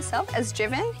describe myself as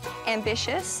driven,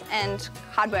 ambitious, and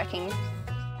hardworking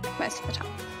most of the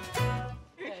time.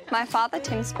 My father,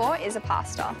 Tim Spore, is a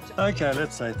pastor. OK,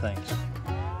 let's say thanks.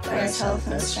 Grace, health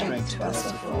and strength to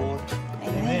us all.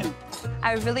 Amen.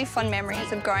 I have really fond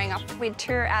memories of growing up. We'd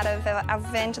tour out of the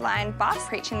Evangeline bus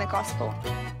preaching the gospel.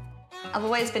 I've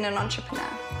always been an entrepreneur.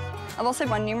 I've also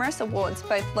won numerous awards,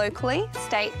 both locally,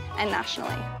 state and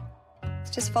nationally. It's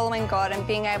just following God and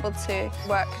being able to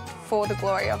work for the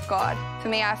glory of God. For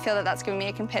me, I feel that that's given me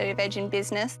a competitive edge in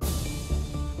business.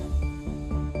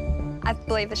 I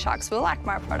believe the Sharks will like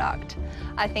my product.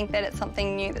 I think that it's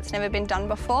something new that's never been done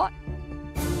before.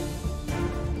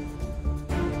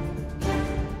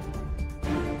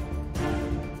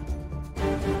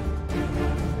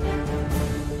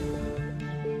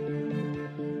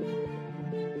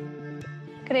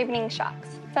 Good evening,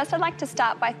 Sharks. First, I'd like to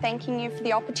start by thanking you for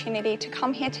the opportunity to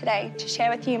come here today to share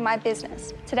with you my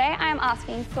business. Today, I am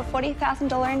asking for a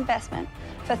 $40,000 investment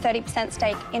for 30%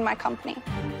 stake in my company.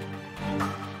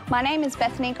 My name is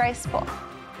Bethany Grace S3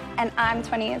 EP4, and I'm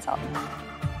 20 years old.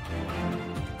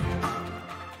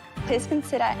 Please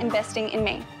consider investing in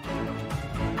me.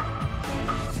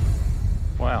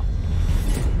 Wow.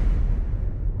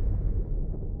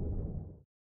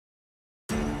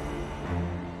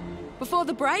 Before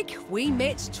the break, we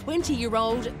met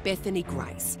 20-year-old Bethany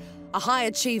Grace, a high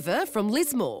achiever from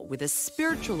Lismore with a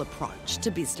spiritual approach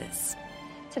to business.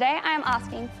 Today, I am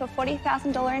asking for a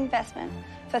 $40,000 investment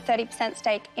for 30%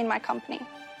 stake in my company.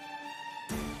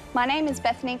 My name is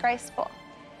Bethany Grace S3 EP4,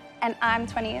 and I'm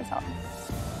 20 years old.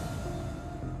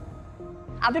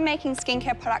 I've been making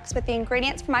skincare products with the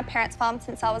ingredients from my parents' farm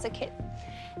since I was a kid.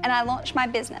 And I launched my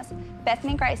business,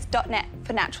 BethanyGrace.net,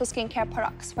 for natural skincare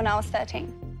products when I was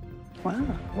 13. Wow.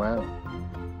 Wow.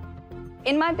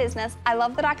 In my business, I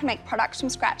love that I can make products from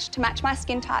scratch to match my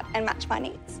skin type and match my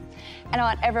needs. And I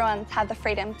want everyone to have the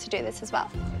freedom to do this as well.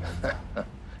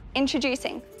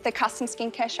 Introducing the Custom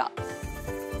Skincare Shop.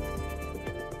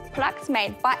 Products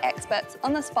made by experts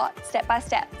on the spot, step by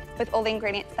step, with all the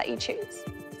ingredients that you choose.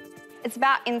 It's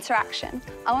about interaction.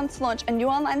 I want to launch a new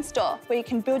online store where you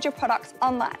can build your products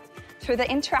online through the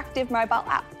interactive mobile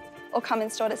app or come in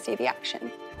store to see the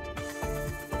action.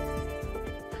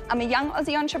 I'm a young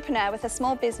Aussie entrepreneur with a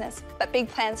small business, but big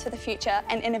plans for the future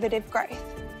and innovative growth.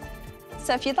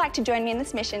 So if you'd like to join me in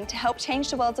this mission to help change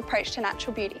the world's approach to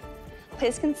natural beauty,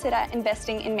 please consider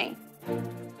investing in me.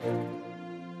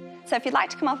 So if you'd like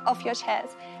to come off your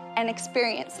chairs and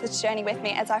experience this journey with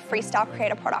me as I freestyle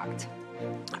create a product.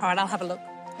 All right, I'll have a look.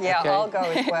 Yeah, Okay. I'll go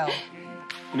as well.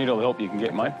 You need all the help you can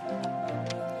get, mate.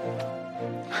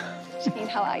 Janine,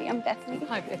 how are you? I'm Bethany.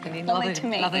 Hi, Bethany. Lovely to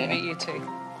meet you. Lovely to meet you too.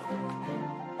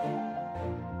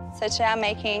 So today I'm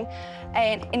making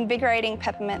an invigorating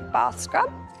peppermint bath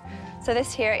scrub. So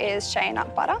this here is shea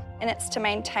nut butter, and it's to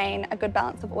maintain a good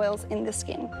balance of oils in the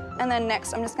skin. And then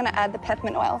next, I'm just going to add the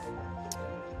peppermint oil.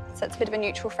 So it's a bit of a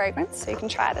neutral fragrance, so you can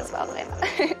try it as well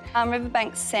later.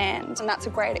 Riverbank sand, and that's a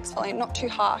great exfoliant, not too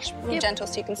harsh, real gentle,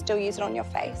 so you can still use it on your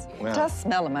face. Wow. It does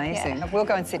smell amazing. Yeah. We'll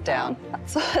go and sit down.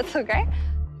 That's all great.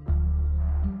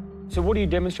 So what are you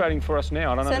demonstrating for us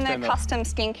now? I don't So in understand the that. custom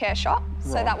skincare shop,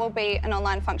 so Right. that will be an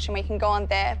online function where you can go on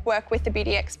there, work with the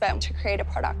beauty expert to create a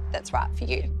product that's right for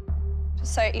you.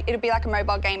 So it'll be like a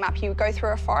mobile game app. You go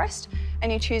through a forest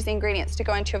and you choose the ingredients to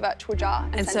go into a virtual jar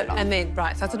and send it off. And then,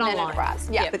 right, so it's an And then online. it arrives,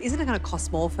 yeah. But isn't it going to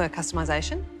cost more for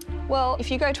customisation? Well, if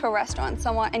you go to a restaurant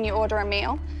and you order a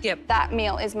meal, that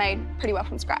meal is made pretty well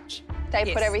from scratch. They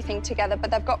put everything together,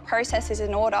 but they've got processes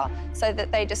in order so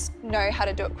that they just know how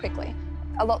to do it quickly.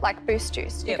 A lot like Boost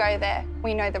Juice. You go there,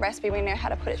 we know the recipe, we know how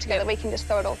to put it together. We can just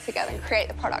throw it all together and create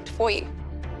the product for you.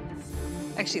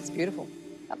 Actually, it's beautiful.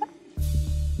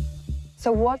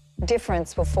 So what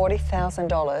difference will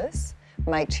 $40,000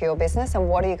 make to your business, and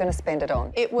what are you going to spend it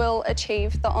on? It will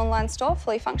achieve the online store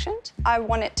fully functioned. I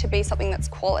want it to be something that's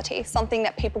quality, something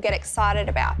that people get excited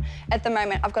about. At the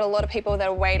moment, I've got a lot of people that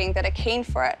are waiting, that are keen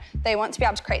for it. They want to be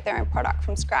able to create their own product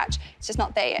from scratch. It's just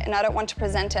not there yet, and I don't want to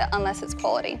present it unless it's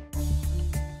quality.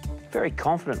 Very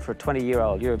confident for a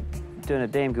 20-year-old. You're doing a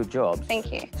damn good job. Thank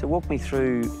you. So walk me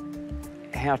through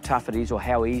how tough it is or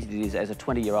how easy it is as a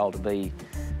 20-year-old to be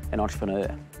an entrepreneur.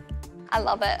 I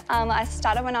love it. I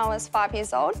started when I was 5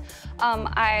 years old.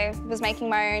 I was making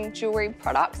my own jewellery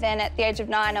products. Then at the age of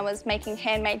 9, I was making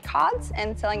handmade cards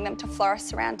and selling them to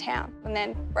florists around town. And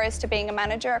then rose to being a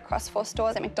manager across 4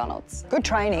 stores at McDonald's. Good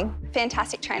training.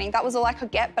 Fantastic training. That was all I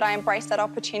could get, but I embraced that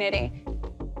opportunity.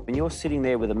 When you're sitting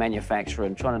there with a manufacturer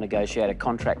and trying to negotiate a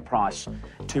contract price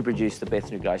to produce the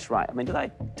Bethany Grace rate, I mean, do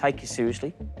they take you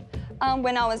seriously?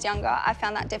 When I was younger, I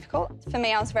found that difficult. For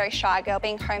me, I was a very shy girl,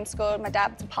 being homeschooled. My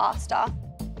dad's a pastor.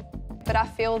 But I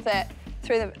feel that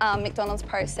through the McDonald's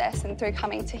process and through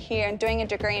coming to here and doing a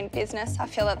degree in business, I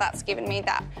feel that that's given me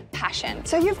that passion.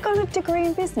 So you've got a degree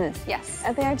in business? Yes.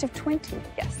 At the age of 20?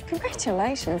 Yes.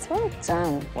 Congratulations, well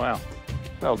done. Wow.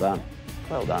 Well done.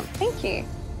 Well done. Thank you.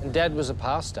 And Dad was a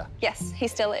pastor? Yes, he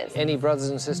still is. Any brothers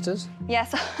and sisters?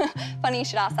 Yes. Funny you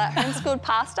should ask that. Homeschooled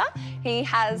pastor. He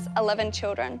has 11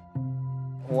 children.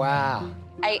 Wow.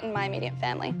 8 in my immediate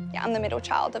family. Yeah, I'm the middle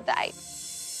child of the 8.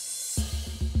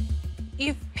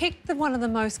 You've picked one of the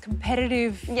most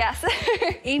competitive yes.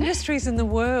 industries in the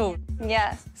world.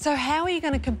 Yes. So how are you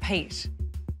going to compete?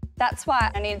 That's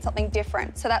why I needed something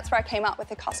different. So that's where I came up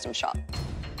with a custom shop.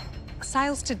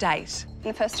 Sales to date? In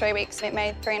the first 3 weeks, it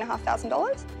made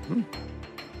 $3,500.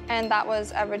 And that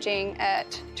was averaging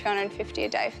at $250 a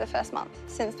day for the first month.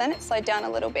 Since then, it's slowed down a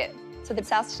little bit. It's for the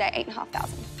sales today, 8,500.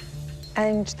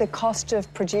 And the cost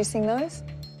of producing those?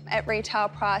 At retail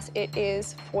price, it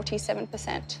is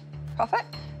 47% profit.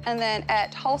 And then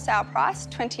at wholesale price,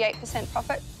 28%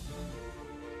 profit.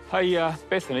 Hey,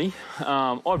 Bethany,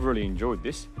 I've really enjoyed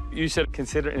this. You said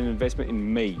consider it an investment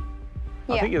in me.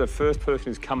 Yeah. I think you're the first person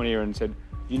who's come in here and said,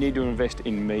 you need to invest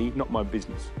in me, not my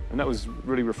business. And that was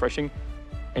really refreshing.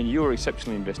 And you're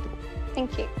exceptionally investable.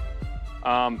 Thank you.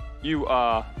 You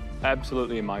are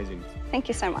absolutely amazing. Thank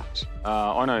you so much.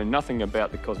 I know nothing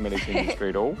about the cosmetics industry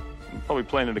at all. I'm probably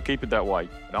planning to keep it that way.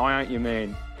 But I ain't your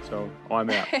man, so I'm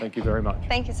out. Thank you very much.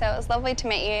 Thank you, sir. It was lovely to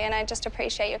meet you, and I just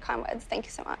appreciate your kind words. Thank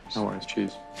you so much. No worries,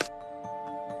 cheers.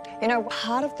 You know,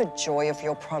 part of the joy of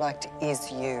your product is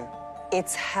you.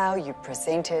 It's how you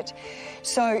present it.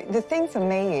 So the thing for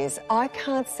me is I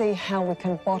can't see how we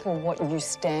can bottle what you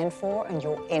stand for and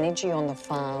your energy on the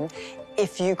farm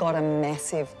if you got a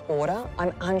massive order.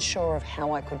 I'm unsure of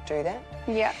how I could do that.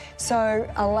 Yeah. So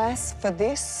alas for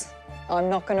this, I'm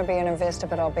not going to be an investor,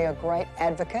 but I'll be a great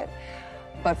advocate.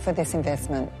 But for this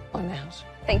investment, I'm out.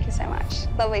 Thank you so much.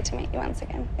 Lovely to meet you once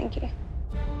again. Thank you.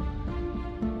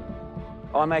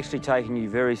 I'm actually taking you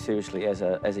very seriously as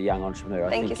a young entrepreneur.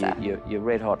 Thank you, sir. Your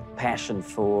red-hot passion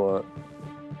for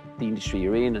the industry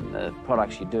you're in and the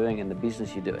products you're doing and the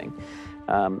business you're doing.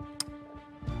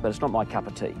 But it's not my cup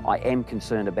of tea. I am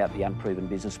concerned about the unproven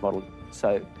business model.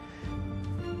 So,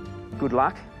 good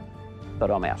luck,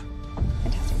 but I'm out.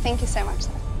 Fantastic. Thank you so much,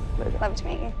 sir. Pleasure. Lovely to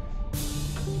meet you.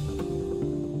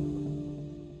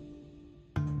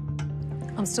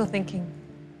 I'm still thinking.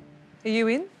 Are you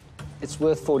in? It's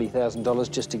worth $40,000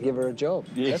 just to give her a job.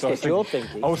 Yes, That's what you're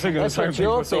thinking. I was thinking the same thing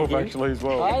myself, actually, as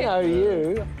well. I know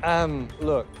you.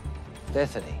 Look,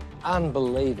 Bethany,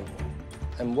 unbelievable.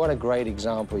 And what a great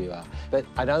example you are. But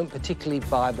I don't particularly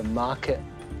buy the market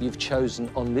you've chosen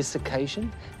on this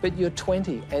occasion, but you're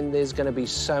 20 and there's going to be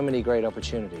so many great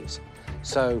opportunities.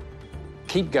 So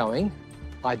keep going.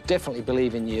 I definitely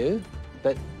believe in you,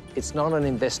 but it's not an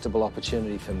investable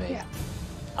opportunity for me. Yeah.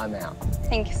 I'm out.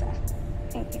 Thank you, sir.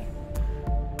 Thank you.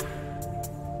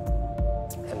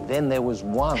 And then there was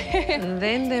one. And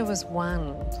then there was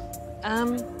one.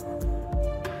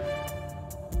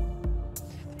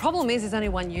 The problem is there's only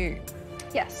one you.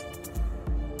 Yes.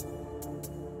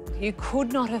 You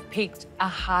could not have picked a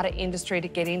harder industry to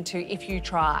get into if you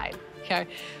tried, okay?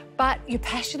 But you're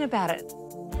passionate about it.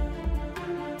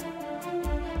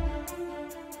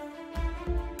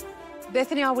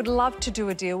 Bethany, I would love to do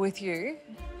a deal with you.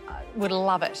 I would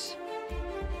love it.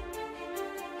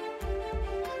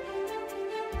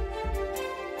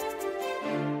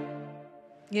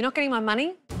 You're not getting my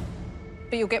money,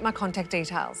 but you'll get my contact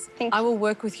details. Thank you. I will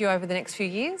work with you over the next few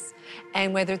years,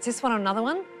 and whether it's this one or another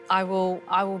one, I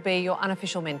will be your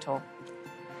unofficial mentor.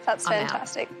 That's I'm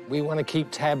fantastic. We want to keep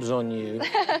tabs on you.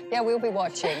 Yeah, we'll be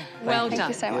watching. Well done. Thank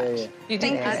you so much. Yeah, yeah. You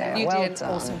did, you Well did an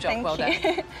done. awesome job. Thank Well you.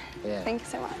 done. Yeah. Thank you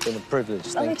so much. Been a privilege.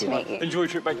 Lovely Thank to you. meet you. Enjoy your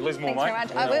trip back to Lismore,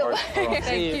 Thanks mate. very much. I will. Thank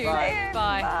See you. you. Bye.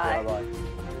 Bye. Bye-bye.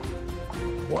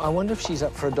 Well, I wonder if she's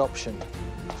up for adoption.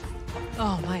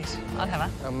 Oh, mate, I'd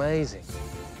have her. Amazing.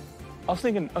 I was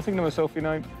thinking to myself, you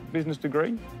know, business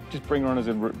degree, just bring her on as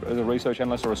a research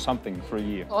analyst or something for a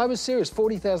year. I was serious.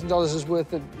 $40,000 is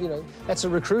worth of, you know, that's a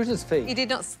recruiter's fee. You did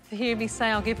not hear me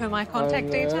say I'll give her my contact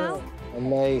details?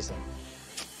 Amazing.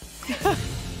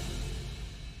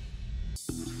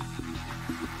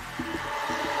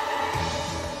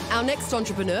 Our next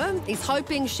entrepreneur is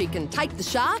hoping she can take the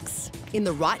sharks in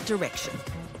the right direction.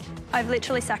 I've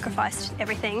literally sacrificed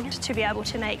everything to be able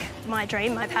to make my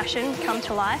dream, my passion, come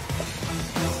to life.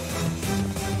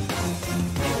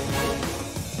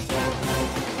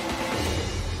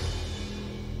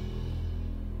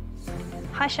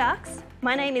 Hi Sharks,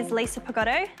 my name is Lisa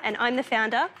Pagotto and I'm the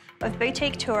founder of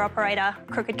boutique tour operator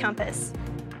Crooked Compass.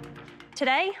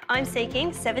 Today, I'm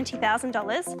seeking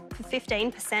 $70,000 for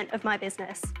 15% of my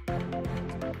business.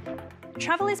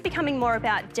 Travel is becoming more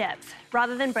about depth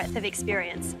rather than breadth of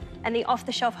experience, and the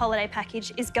off-the-shelf holiday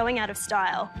package is going out of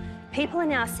style. People are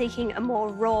now seeking a more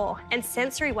raw and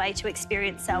sensory way to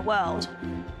experience our world.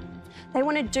 They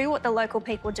want to do what the local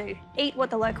people do, eat what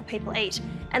the local people eat,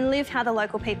 and live how the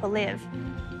local people live.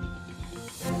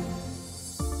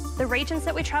 The regions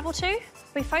that we travel to,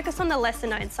 we focus on the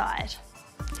lesser-known side.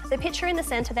 The picture in the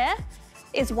centre there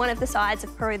is one of the sides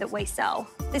of Peru that we sell.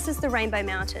 This is the Rainbow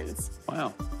Mountains.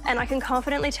 Wow. And I can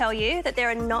confidently tell you that there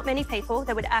are not many people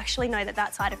that would actually know that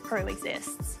that side of Peru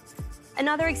exists.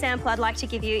 Another example I'd like to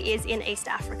give you is in East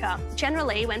Africa.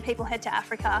 Generally, when people head to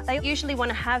Africa, they usually want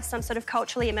to have some sort of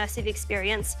culturally immersive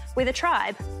experience with a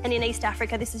tribe. And in East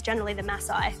Africa, this is generally the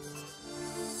Maasai.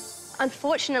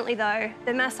 Unfortunately, though,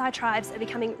 the Maasai tribes are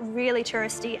becoming really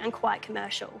touristy and quite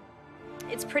commercial.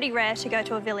 It's pretty rare to go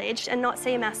to a village and not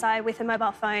see a Maasai with a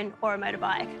mobile phone or a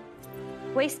motorbike.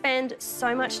 We spend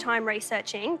so much time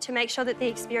researching to make sure that the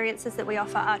experiences that we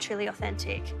offer are truly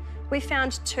authentic. We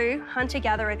found 2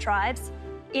 hunter-gatherer tribes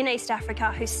in East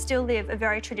Africa who still live a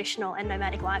very traditional and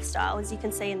nomadic lifestyle, as you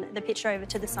can see in the picture over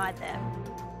to the side there.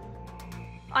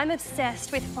 I'm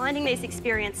obsessed with finding these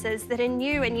experiences that are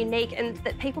new and unique and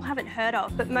that people haven't heard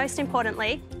of, but most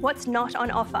importantly, what's not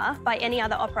on offer by any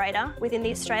other operator within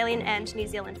the Australian and New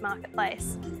Zealand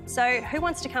marketplace. So who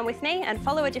wants to come with me and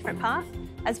follow a different path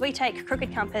as we take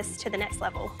Crooked Compass to the next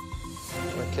level?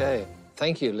 OK.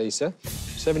 Thank you, Lisa.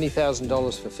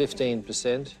 $70,000 for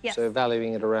 15%, yes. So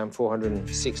valuing it around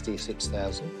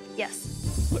 $466,000.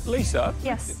 Yes. Lisa?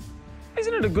 Yes.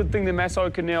 Isn't it a good thing the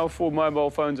Maasai can now afford mobile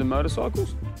phones and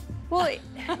motorcycles? Well,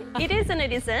 it is and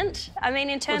it isn't. I mean,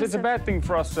 in terms it's a bad thing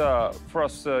for us,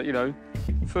 you know,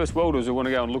 first worlders who want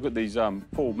to go and look at these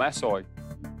poor Maasai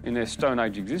in their Stone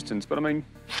Age existence. But I mean,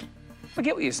 I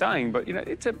get what you're saying, but you know,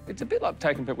 it's a bit like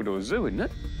taking people to a zoo, isn't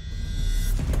it?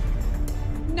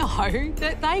 No,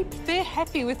 they're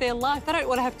happy with their life. They don't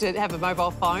want to have a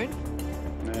mobile phone.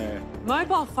 Yeah.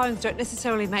 Mobile phones don't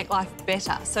necessarily make life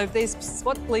better. So there's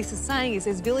what Lisa's saying is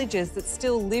there's villages that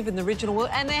still live in the original world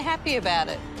and they're happy about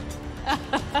it.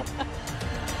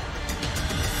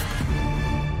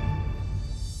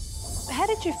 How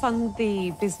did you fund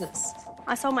the business?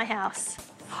 I sold my house.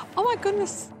 Oh, my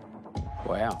goodness.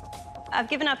 Wow. I've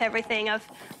given up everything. I'm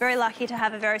very lucky to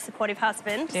have a very supportive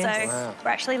husband. Yes. So Wow.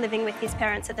 we're actually living with his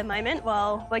parents at the moment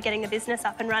while we're getting the business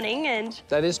up and running. And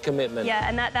That is commitment. yeah,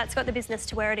 and that's got the business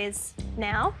to where it is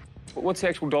now. What's the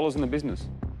actual dollars in the business?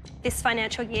 This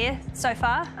financial year so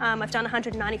far, I've done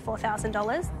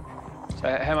 $194,000.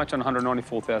 So how much on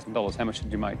 $194,000? How much did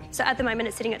you make? So at the moment,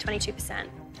 it's sitting at 22%.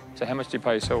 So how much do you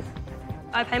pay yourself?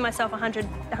 I pay myself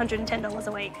 $110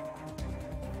 a week.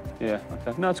 Yeah,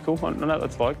 okay. No, it's cool. I know what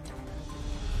that's like.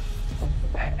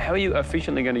 How are you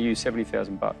efficiently going to use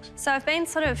 $70,000? So I've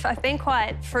been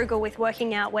quite frugal with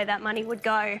working out where that money would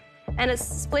go. And it's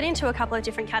split into a couple of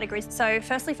different categories. So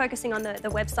firstly, focusing on the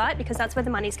website, because that's where the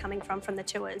money's coming from the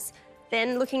tours.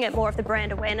 Then looking at more of the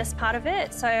brand awareness part of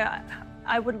it. So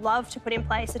I would love to put in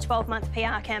place a 12-month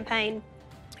PR campaign,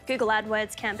 Google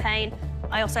AdWords campaign.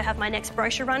 I also have my next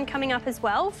brochure run coming up as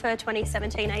well for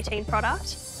 2017-18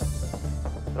 product.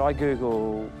 But I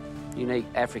Google unique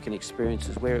African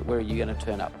experiences. Where are you going to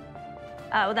turn up?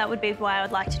 Well, that would be why I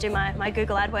would like to do my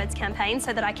Google AdWords campaign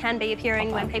so that I can be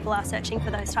appearing when people are searching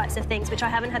for those types of things, which I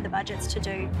haven't had the budgets to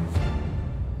do.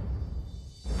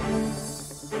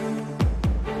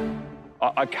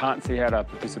 I can't see how to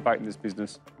participate in this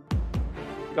business.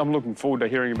 I'm looking forward to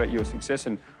hearing about your success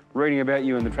and reading about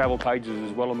you in the travel pages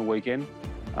as well on the weekend.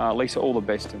 Lisa, all the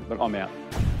best, but I'm out.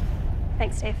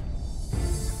 Thanks, Steve.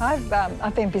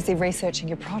 I've been busy researching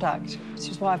your product, which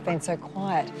is why I've been so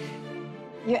quiet.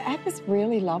 Your app is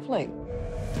really lovely.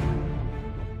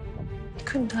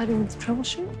 Couldn't I do with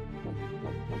troubleshoot?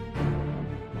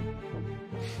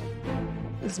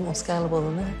 This is more scalable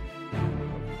than that.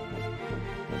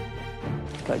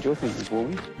 Glad your thing is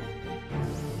warming.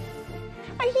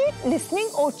 Are you listening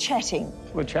or chatting?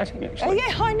 We're chatting, actually. Oh,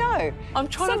 yeah, I know. I'm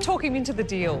trying to talk him into the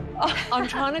deal. I'm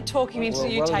trying to talk him into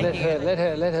you taking it.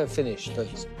 Let her finish,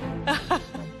 please.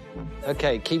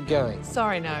 OK, keep going.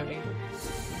 Sorry, Naomi.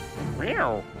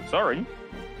 Meow. Sorry.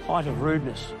 Height of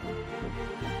rudeness.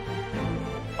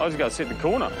 I was going to sit in the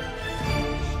corner.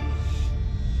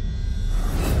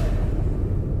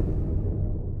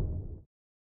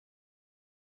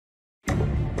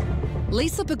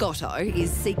 Lisa Pagotto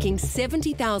is seeking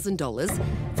 $70,000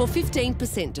 for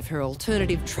 15% of her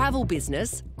alternative travel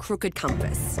business, Crooked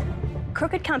Compass.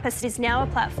 Crooked Compass is now a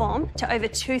platform to over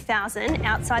 2,000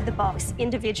 outside-the-box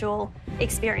individual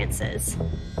experiences.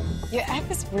 Your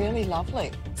app is really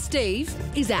lovely. Steve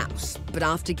is out, but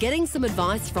after getting some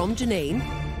advice from Janine,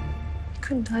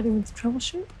 Couldn't I do with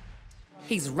troubleshoot?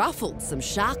 he's ruffled some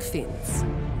shark fins.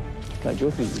 Glad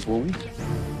your thing is warming.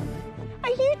 Are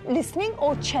you listening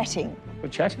or chatting? We're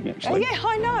chatting, Oh, actually. yeah,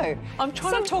 I know. I'm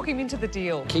trying to talk him into the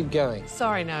deal. Keep going.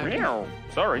 Sorry, Naomi. Meow.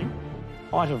 Sorry.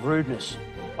 Height of rudeness.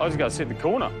 I was going to sit in the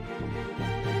corner.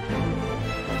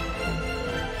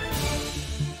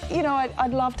 You know,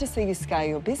 I'd love to see you scale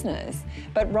your business,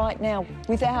 but right now,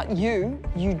 without you,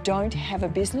 you don't have a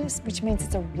business, which means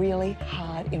it's a really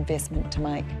hard investment to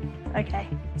make. Okay.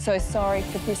 So sorry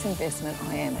for this investment,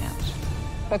 I am out.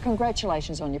 But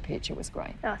congratulations on your pitch, it was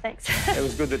great. Oh, thanks. It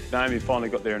was good that Naomi finally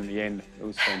got there in the end. It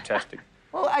was fantastic.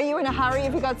 Well, are you in a hurry?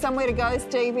 Have you got somewhere to go,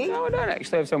 Stevie? No, I don't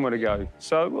actually have somewhere to go.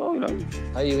 So, well, you know.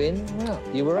 Are you in? No,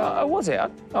 you were out. I was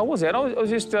out. I was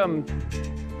just,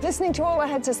 Listening to all I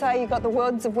had to say, you got the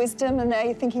words of wisdom and now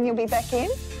you're thinking you'll be back in?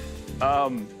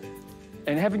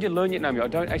 And haven't you learned yet, Naomi? I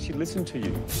don't actually listen to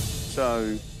you.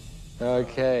 So...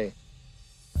 OK.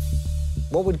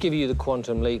 What would give you the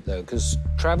quantum leap, though? Because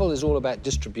travel is all about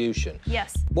distribution.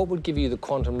 Yes. What would give you the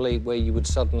quantum leap where you would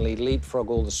suddenly leapfrog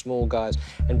all the small guys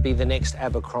and be the next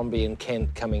Abercrombie and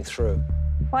Kent coming through?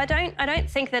 Well, I don't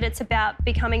think that it's about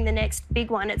becoming the next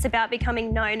big one. It's about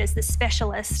becoming known as the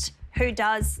specialist who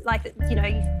does, like, you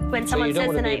know, when someone says the name... So you don't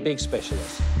want to be a big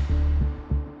specialist?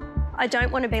 I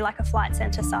don't want to be like a flight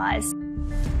centre size.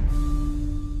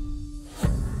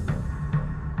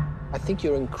 I think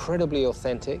you're incredibly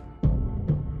authentic.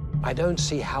 I don't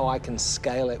see how I can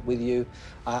scale it with you.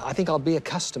 I think I'll be a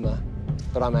customer,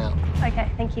 but I'm out. OK,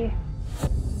 thank you.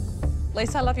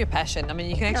 Lisa, I love your passion. I mean,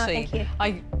 you can actually... thank you.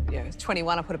 I was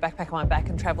 21, I put a backpack on my back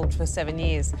and travelled for 7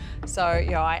 years. So,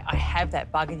 you know, I have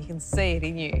that bug and you can see it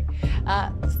in you.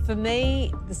 For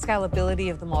me, the scalability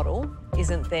of the model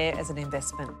isn't there as an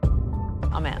investment.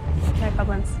 I'm out. No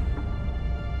problems.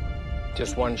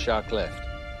 Just one shark left.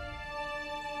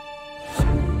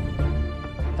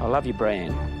 I love your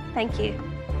brand. Thank you.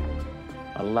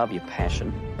 I love your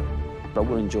passion. I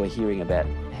will enjoy hearing about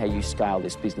how you scale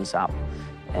this business up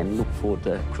and look forward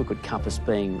to Crooked Compass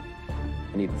being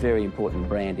a very important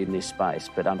brand in this space.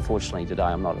 But unfortunately today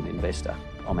I'm not an investor.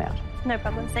 I'm out. No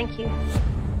problems, thank you.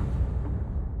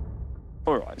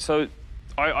 All right, so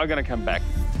I'm going to come back.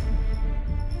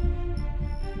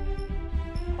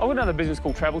 I've got another business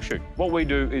called Travel Shoot. What we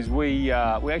do is we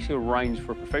actually arrange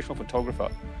for a professional photographer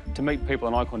to meet people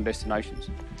in icon destinations.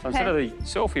 So instead of the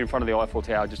selfie in front of the Eiffel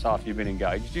Tower just after you've been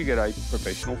engaged, you get a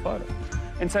professional photo.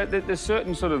 And so there's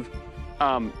certain sort of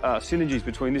synergies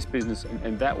between this business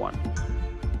and that one.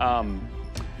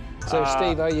 So,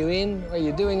 Steve, are you in? Are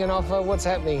you doing an offer? What's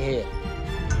happening here?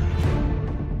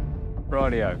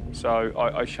 Rightio. So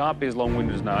I shan't be as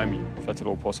long-winded as Naomi, if that's at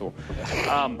all possible.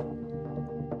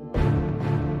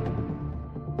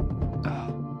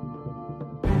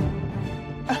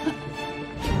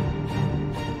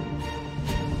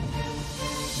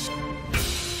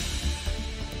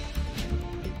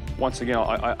 Once again,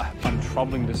 I'm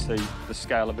troubling to see the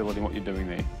scalability in what you're doing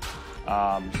there.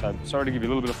 So sorry to give you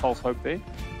a little bit of false hope there.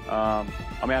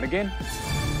 I'm out again.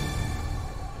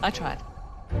 I tried.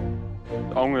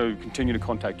 I'm going to continue to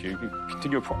contact you,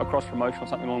 continue a cross-promotion or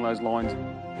something along those lines.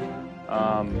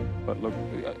 But look,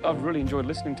 I've really enjoyed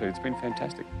listening to you. It's been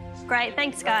fantastic. Great,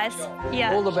 thanks, guys.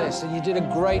 Yeah. All the best, and you did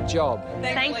a great job.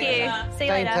 Thank you. See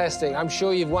you later. Fantastic. I'm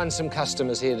sure you've won some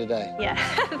customers here today. Yeah.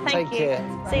 Take care.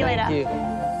 See you later. Thank you.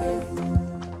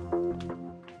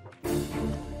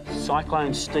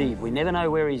 Cyclone Steve, we never know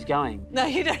where he's going. No,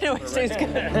 you don't know where Steve's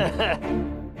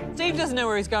going. Steve doesn't know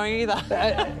where he's going either.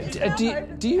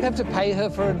 Do you have to pay her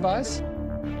for advice?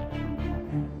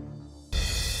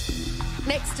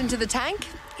 Next into the tank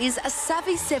is a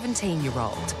savvy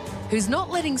 17-year-old who's not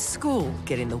letting school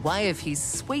get in the way of his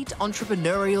sweet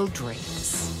entrepreneurial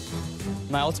dreams.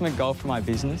 My ultimate goal for my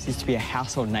business is to be a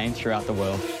household name throughout the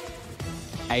world.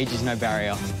 Age is no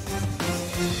barrier.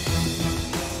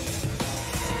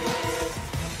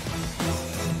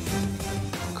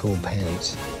 Cool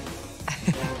pants.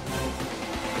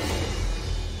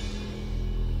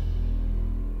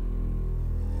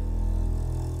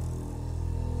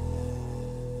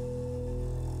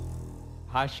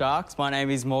 Hi Sharks, my name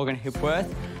is Morgan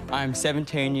Hipworth. I'm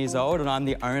 17 years old and I'm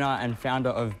the owner and founder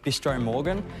of Bistro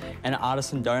Morgan, an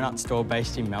artisan donut store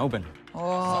based in Melbourne.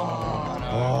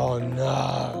 Oh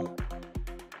no.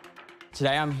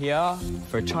 Today I'm here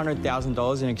for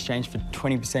 $200,000 in exchange for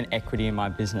 20% equity in my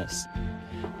business.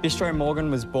 Bistro Morgan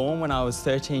was born when I was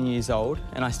 13 years old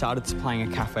and I started supplying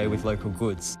a cafe with local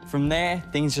goods. From there,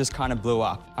 things just kind of blew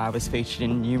up. I was featured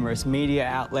in numerous media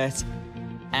outlets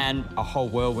and a whole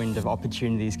whirlwind of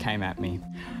opportunities came at me.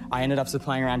 I ended up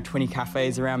supplying around 20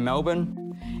 cafes around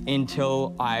Melbourne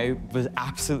until I was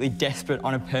absolutely desperate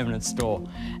on a permanent store.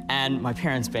 And my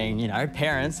parents being, you know,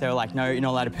 parents, they were like, no, you're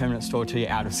not allowed a permanent store till you're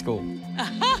out of school.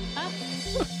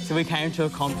 So we came to a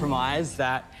compromise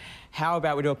that, how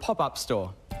about we do a pop-up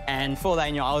store? And for that,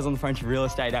 you know, I was on the phone to real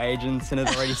estate agents and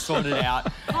had already sorted out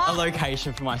a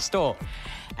location for my store.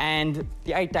 And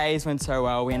the 8 days went so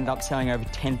well, we ended up selling over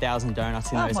 10,000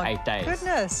 donuts in those 8 days.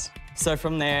 Goodness. So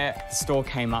from there, the store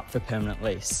came up for permanent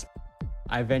lease.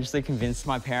 I eventually convinced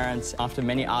my parents, after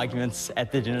many arguments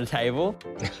at the dinner table,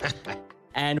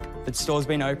 And the store's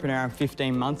been open around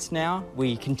 15 months now.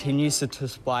 We continue to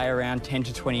supply around 10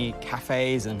 to 20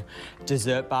 cafes and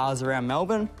dessert bars around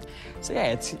Melbourne. So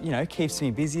yeah, it's, you know, keeps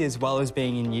me busy as well as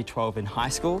being in Year 12 in high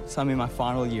school. So I'm in my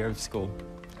final year of school.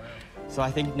 So I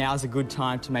think now's a good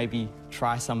time to maybe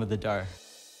try some of the dough.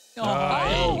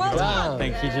 Oh, well done.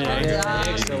 Thank you, Janine.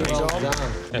 Excellent, well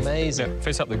done. Amazing. Yeah,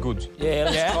 fess up the goods. Yeah,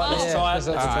 let's try it.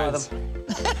 Let's try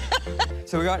them.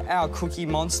 So we got our Cookie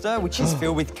Monster, which is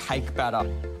filled with cake batter.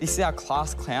 This is our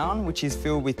Class Clown, which is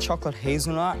filled with chocolate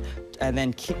hazelnut and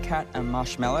then Kit Kat and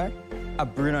marshmallow. A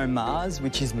Bruno Mars,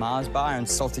 which is Mars bar and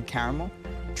salted caramel.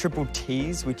 Triple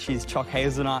T's, which is choc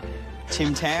hazelnut,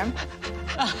 Tim Tam.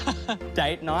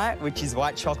 Date Night, which is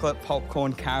white chocolate,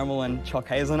 popcorn, caramel and choc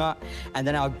hazelnut. And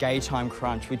then our Gay Time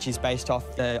Crunch, which is based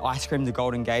off the ice cream, the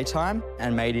Golden Gay Time,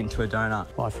 and made into a donut.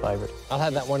 My favourite. I'll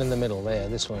have that one in the middle there,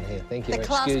 this one here. Thank you. The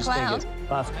Class Clown.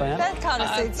 Class Clown. That kind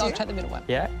of suits you. I'll take the middle one.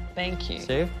 Yeah. Thank you.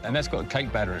 See? And that's got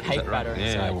cake batter in it, Cake is that right? batter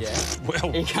Yeah. inside,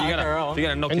 Well, You can't go wrong. if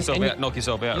you're gonna knock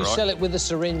yourself out, You right? sell it with a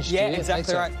syringe, Yeah, do you?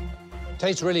 exactly right.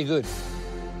 Tastes really good.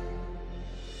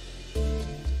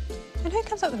 And who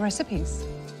comes up with recipes?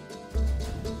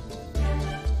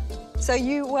 So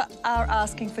you are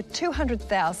asking for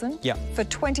 $200,000 Yeah. for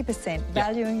 20%,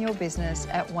 valuing your business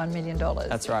at $1 million.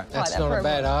 That's right. That's not a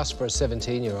bad ask for a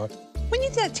 17-year-old. When you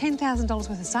did that $10,000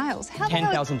 worth of sales, how the hell...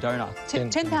 10,000 donuts.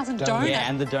 10,000 donuts? Yeah,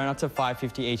 and the donuts are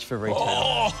 $5.50 each for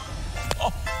retail.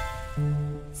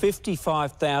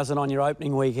 55,000 on your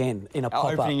opening weekend in a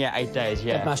pop-up. Opening, yeah, 8 days,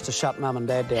 yeah. It must have shut Mum and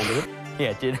Dad down, did it? Yeah,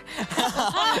 it did.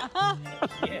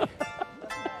 Yeah.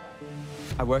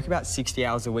 I work about 60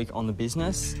 hours a week on the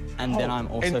business, and then I'm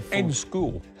also in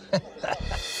school.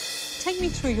 Take me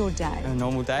through your day. A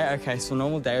normal day? OK, so a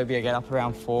normal day would be I get up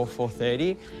around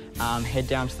 4:30, head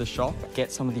down to the shop,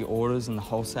 get some of the orders and the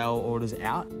wholesale orders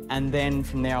out, and then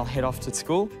from there I'll head off to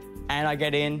school. And I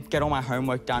get in, get all my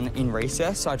homework done in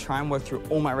recess, so I try and work through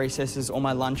all my recesses, all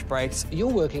my lunch breaks. You're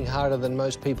working harder than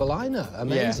most people I know.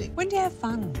 Amazing. Yeah. When do you have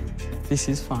fun? This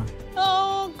is fun.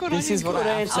 Oh, good This is what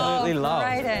I absolutely love.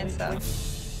 Great answer.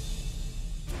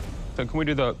 So can we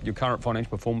do your current financial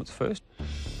performance first?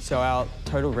 So our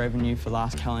total revenue for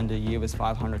last calendar year was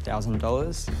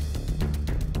 $500,000,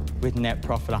 with net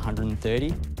profit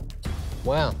 130.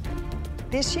 Wow.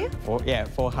 This year?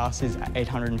 Forecast is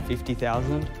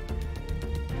 850,000,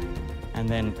 and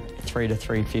then 3 to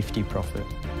 350 profit.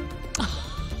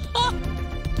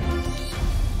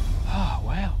 Oh,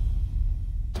 wow.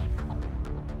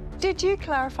 Did you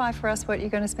clarify for us what you're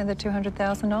going to spend the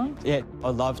 $200,000 on? Yeah,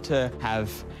 I'd love to have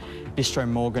Bistro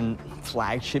Morgan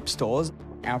flagship stores.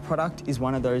 Our product is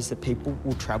one of those that people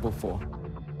will travel for.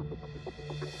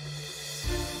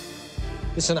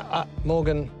 Listen,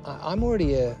 Morgan, I'm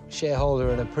already a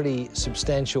shareholder in a pretty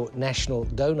substantial national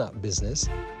donut business,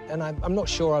 and I'm not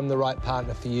sure I'm the right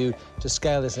partner for you to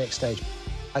scale this next stage.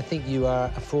 I think you are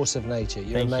a force of nature.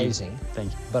 You're amazing.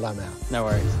 Thank you. But I'm out. No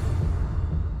worries.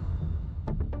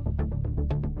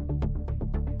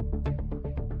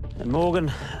 And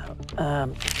Morgan,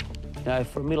 you know,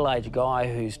 for a middle-aged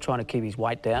guy who's trying to keep his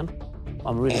weight down,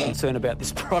 I'm really concerned about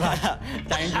this product.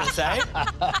 Dangerous, eh?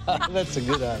 That's a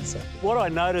good answer. What I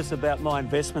notice about my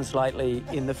investments lately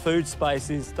in the food space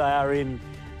is they are in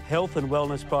health and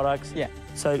wellness products. Yeah.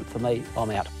 So for me, I'm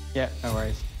out. Yeah, no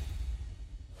worries.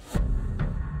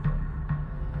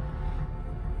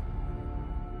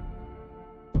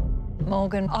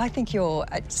 Morgan, I think you're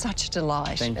such a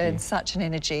delight. Thank you. And such an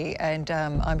energy, and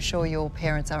I'm sure your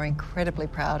parents are incredibly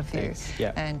proud of you. Thanks.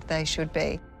 Yeah. And they should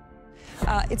be.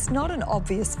 It's not an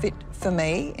obvious fit for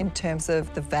me in terms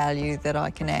of the value that I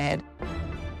can add.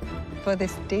 For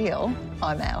this deal,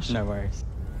 I'm out. No worries.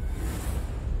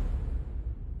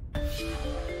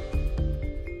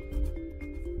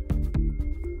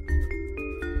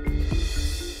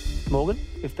 Morgan,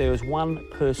 if there was one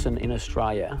person in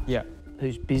Australia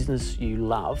whose business you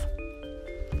love,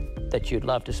 that you'd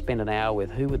love to spend an hour with,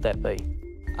 who would that be?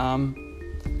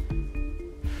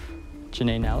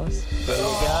 Janine Ellis. There we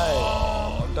go.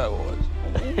 Oh, no worries.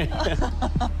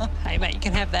 Hey, mate, you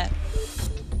can have that.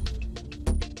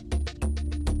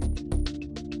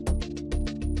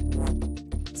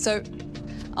 So,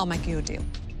 I'll make you a deal.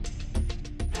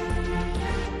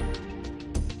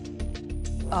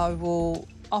 I will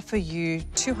offer you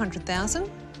 $200,000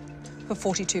 for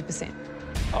 42%.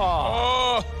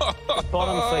 Oh,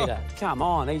 bottom feeder. Come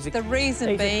on, The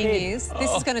reason being is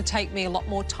this is going to take me a lot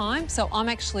more time, so I'm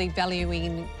actually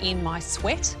valuing in my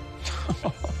sweat.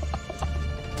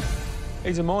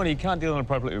 He's a miner. You can't deal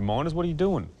inappropriately with miners. What are you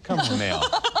doing? Come on now.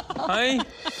 Hey?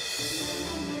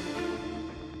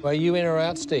 Are you in or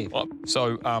out, Steve?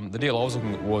 So the deal I was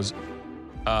looking at was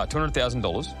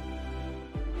 $200,000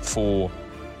 for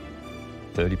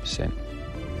 30%.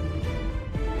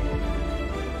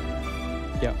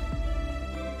 Yeah.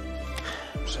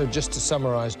 So just to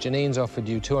summarise, Janine's offered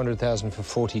you $200,000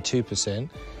 for 42%.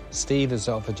 Steve has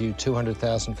offered you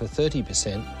 $200,000 for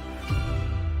 30%.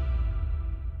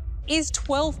 Is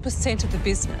 12% of the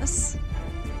business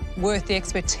worth the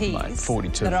expertise? Mate,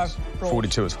 42. That I've brought?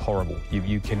 42 is horrible.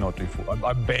 You cannot do 40.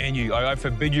 I ban you. I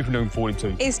forbid you from doing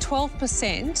 42. Is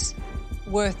 12%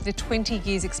 worth the 20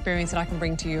 years experience that I can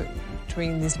bring to you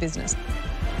during this business?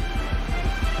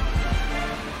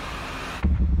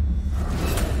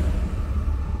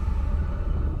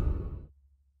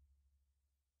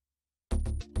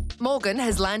 Morgan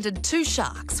has landed 2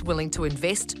 sharks willing to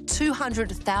invest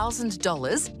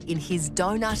 $200,000 in his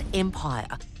donut empire.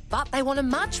 But they want a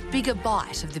much bigger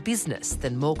bite of the business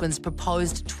than Morgan's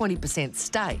proposed 20%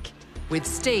 stake, with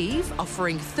Steve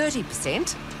offering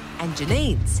 30% and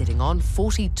Janine sitting on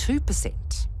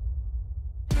 42%.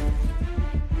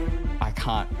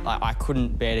 I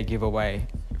couldn't bear to give away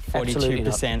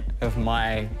 42% of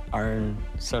my own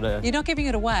sort of... You're not giving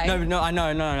it away. No, I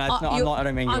know, that's not, I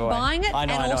don't mean give I'm away. buying it, I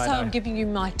know, and also I know. I'm giving you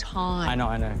my time.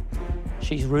 I know.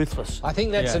 She's ruthless. I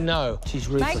think that's a no. She's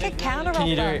ruthless. Make a counter Can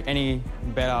you do offer. any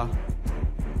better?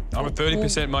 I'm at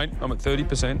 30%, mate. I'm at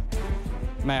 30%.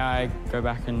 May I go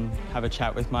back and have a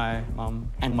chat with my mum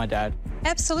and my dad?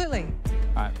 Absolutely.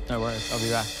 All right, no worries. I'll be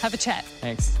back. Have a chat.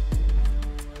 Thanks.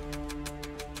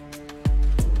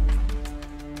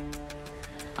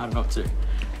 I'm not to.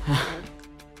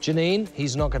 Janine,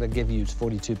 he's not going to give you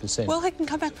 42%. Well, he can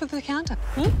come back for the counter.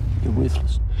 You're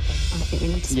ruthless. I think we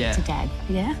need to speak to Dad.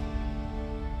 Yeah?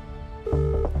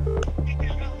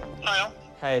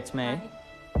 Hey, it's me.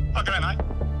 Okay, mate.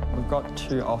 We've got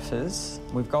 2 offers.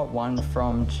 We've got one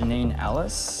from Janine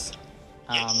AUS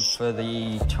for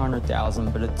the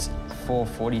 200,000, but it's for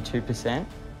 42%.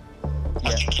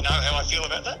 I think you know how I feel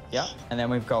about that. Yeah. And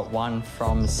then we've got one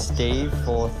from Steve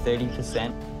for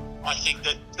 30%. I think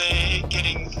that they're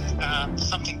getting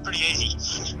something pretty easy,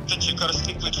 that you've got to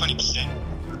stick with 20%.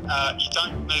 You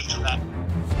don't move from that.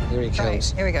 Here he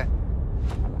comes. Here we go.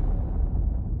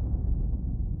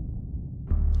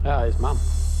 Oh, his mum.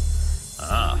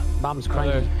 Ah. Mum's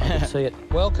cranky. I can see it.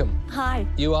 Welcome. Hi.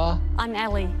 You are? I'm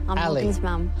Ali. I'm Ali. Morgan's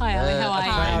mum. Hi, Ali. How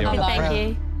are you? Hi, thank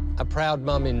you. A proud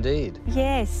mum indeed.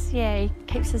 Yes, yeah, he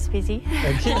keeps us busy.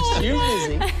 It keeps you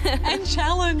busy. And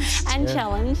challenged. And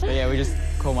challenged. But yeah, we just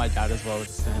call my dad as well.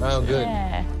 Oh, good.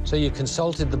 Yeah. So you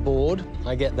consulted the board,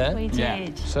 I get that. We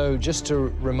did. So just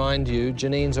to remind you,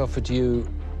 Janine's offered you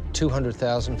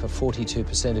 $200,000 for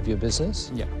 42% of your business.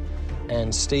 Yeah.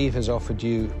 And Steve has offered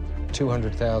you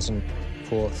 $200,000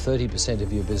 for 30%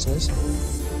 of your business.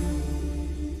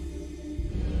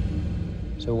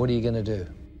 So what are you going to do?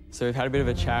 So we've had a bit of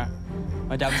a chat.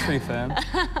 My dad was pretty firm.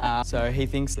 So he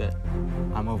thinks that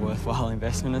I'm a worthwhile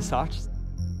investment as such.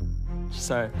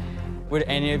 So would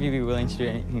any of you be willing to do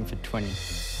anything for 20?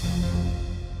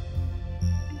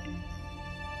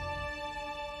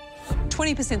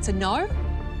 20%'s a no.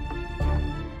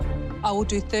 I will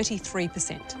do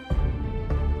 33%.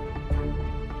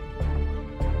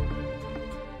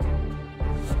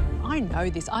 I know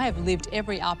this. I have lived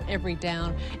every up, every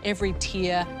down, every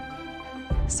tier.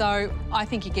 So I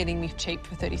think you're getting me cheap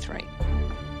for 33.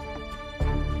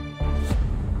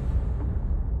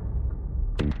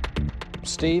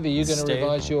 Steve, are you going to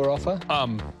revise your offer?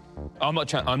 I'm not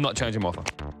changing my offer.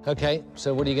 Okay,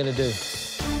 so what are you going to do?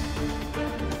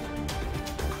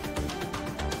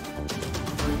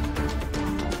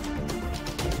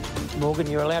 Morgan,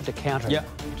 you're allowed to counter. Yeah.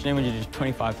 Janine, would you do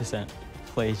 25%?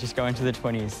 Please, just go into the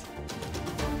 20s.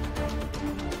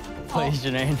 Please,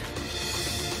 Janine.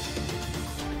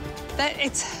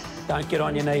 Don't get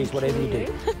on your knees, whatever you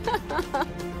do.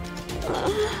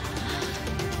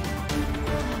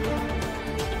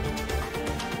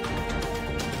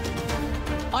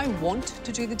 I want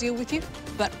to do the deal with you,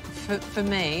 but for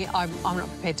me, I'm not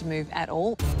prepared to move at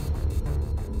all.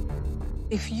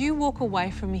 If you walk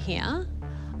away from here,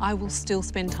 I will still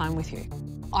spend time with you.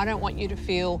 I don't want you to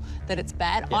feel that it's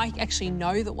bad. Yeah. I actually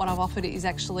know that what I've offered is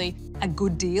actually a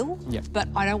good deal, but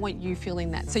I don't want you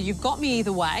feeling that. So you've got me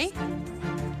either way,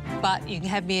 but you can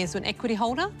have me as an equity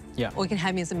holder, or you can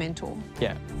have me as a mentor.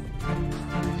 Yeah.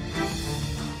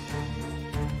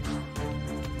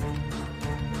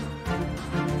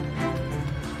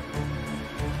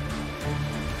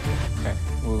 Okay,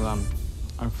 well,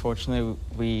 unfortunately,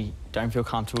 we don't feel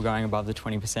comfortable going above the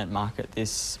 20% mark at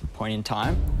this point in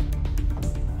time.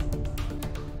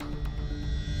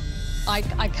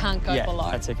 I can't go below.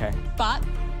 Yeah, that's okay. But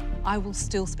I will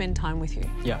still spend time with you.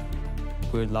 Yeah.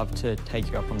 We would love to take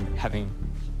you up on having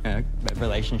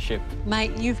relationship.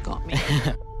 Mate, you've got me.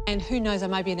 And who knows, I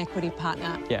may be an equity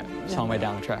partner. Yeah, somewhere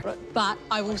down the track. But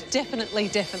I will definitely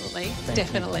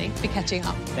be catching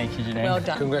up. Thank you, Janine. Well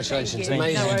done. Congratulations. Thank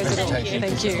you. Amazing No worries at all. presentation.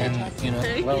 Thank you. And, you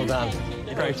know, well done.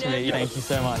 Great to meet you. Thank you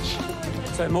so much.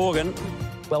 So, Morgan,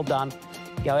 well done.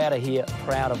 Go out of here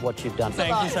proud of what you've done.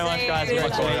 Thank you so much, guys.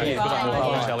 Great to meet you.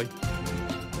 Bye, Shelley.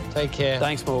 Take care.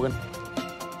 Thanks, Morgan.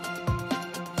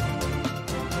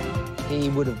 He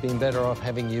would have been better off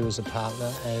having you as a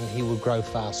partner, and he would grow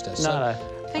faster. No.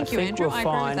 Thank you, Andrew. I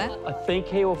agree with that. I think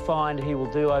he will find he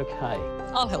will do okay.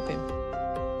 I'll help him.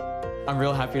 I'm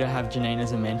real happy to have Janine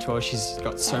as a mentor. She's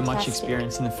got so much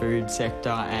experience in the food sector,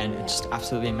 and it's just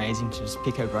absolutely amazing to just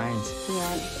pick her brains.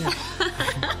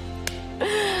 Yeah.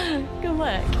 Good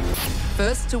work.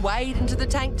 First to wade into the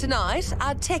tank tonight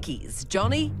are techies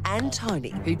Johnny and Tony,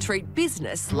 who treat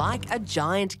business like a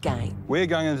giant game. We're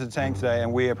going into the tank today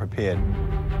and we are prepared.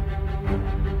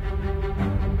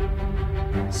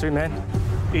 Sweet, man.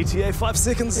 ETA 5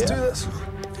 seconds to do this.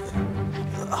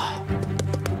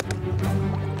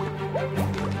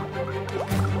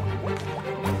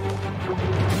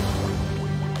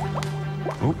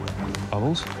 Ooh,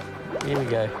 bubbles. Here we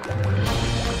go.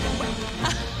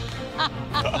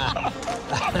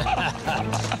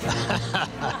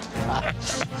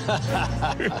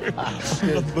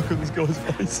 Look at this guy's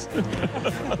face.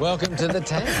 Welcome to the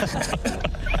tank.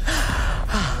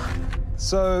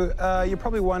 So you're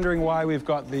probably wondering why we've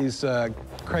got these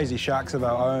crazy sharks of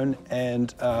our own and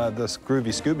this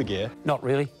groovy scuba gear. Not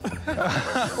really.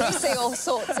 We see all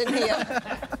sorts in here.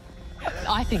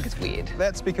 I think it's weird.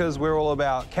 That's because we're all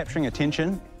about capturing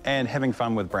attention and having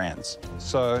fun with brands.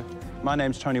 So my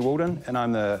name's Tony Walden and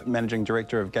I'm the Managing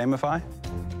Director of Gamify.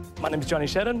 My name is Johnny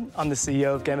Shadden. I'm the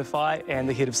CEO of Gamify and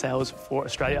the Head of Sales for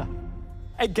Australia.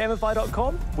 At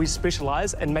Gamify.com, we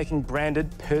specialise in making branded,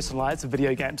 personalised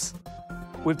video games.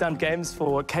 We've done games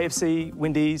for KFC,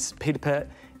 Wendy's, Peter Pitt,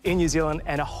 in New Zealand,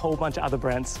 and a whole bunch of other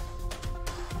brands.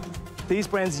 These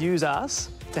brands use us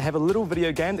to have a little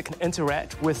video game that can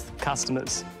interact with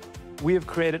customers. We have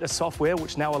created a software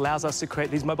which now allows us to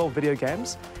create these mobile video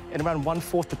games in around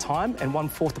 1/4 the time and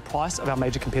 1/4 the price of our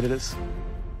major competitors.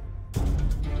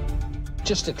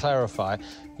 Just to clarify,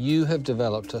 you have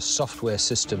developed a software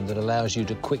system that allows you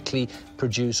to quickly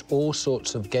produce all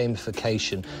sorts of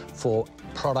gamification for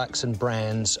products and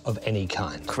brands of any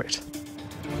kind. Correct.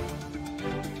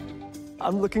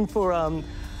 I'm looking for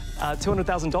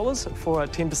 $200,000 for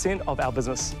 10% of our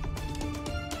business.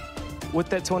 With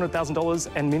that $200,000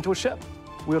 and mentorship,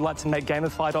 we would like to make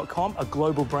Gamify.com a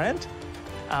global brand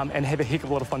and have a heck of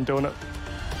a lot of fun doing it.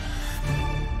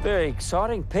 Very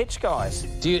exciting pitch, guys.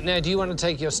 Do you want to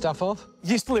take your stuff off?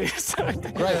 Yes, please.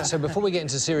 Great. So before we get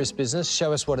into serious business,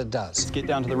 show us what it does. Let's get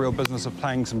down to the real business of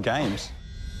playing some games.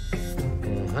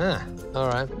 All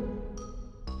right.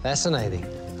 Fascinating.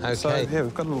 Okay. So, yeah,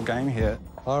 we've got a little game here.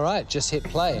 All right, just hit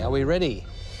play. Are we ready?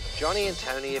 Johnny and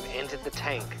Tony have entered the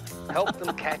tank. Help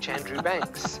them catch Andrew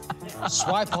Banks.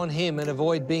 Swipe on him and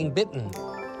avoid being bitten.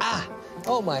 Ah!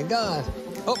 Oh, my God.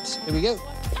 Oops, here we go.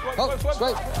 Oh,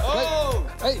 swipe. Oh!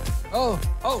 Hey, oh,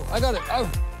 I got it. Oh,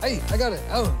 hey, I got it.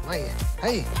 Oh, my.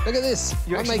 Hey, look at this.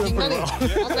 I'm making money.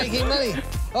 I'm making money.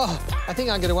 Oh, I think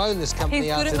I'm going to own this company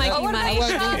He's good after at making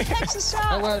money. Catch the shark.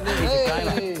 I won't need...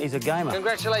 Hey. He's a gamer.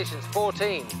 Congratulations,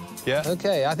 14. Yeah.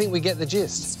 OK, I think we get the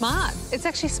gist. Smart. It's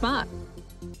actually smart.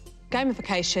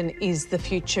 Gamification is the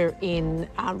future in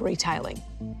retailing.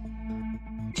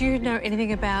 Do you know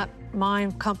anything about my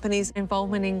company's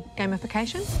involvement in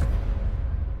gamification?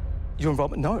 Your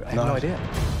involvement? No, I have no idea.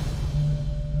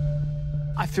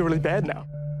 I feel really bad now.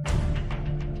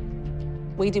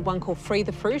 We did one called Free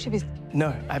the Fruit.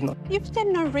 No, I have not. You've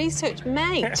done no research,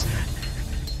 mate.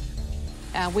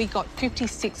 We got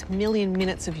 56 million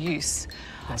minutes of use.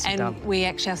 We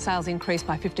actually, our sales increased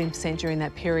by 15% during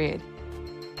that period.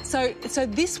 So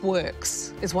this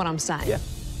works, is what I'm saying.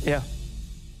 Yeah.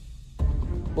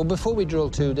 Well, before we drill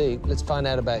too deep, let's find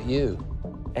out about you.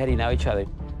 How do you know each other?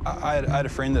 I had a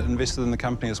friend that invested in the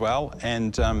company as well,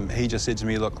 and he just said to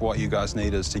me, look, what you guys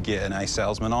need is to get an ace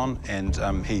salesman on,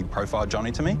 and he profiled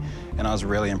Johnny to me, and I was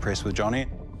really impressed with Johnny.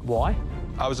 Why?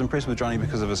 I was impressed with Johnny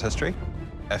because of his history.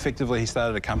 Effectively, he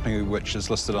started a company which is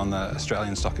listed on the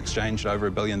Australian Stock Exchange at over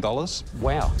 $1 billion.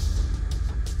 Wow.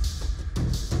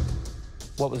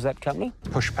 What was that company?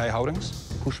 Pushpay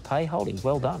Holdings. Pushpay Holdings,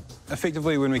 well done.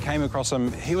 Effectively, when we came across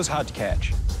him, he was hard to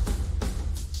catch.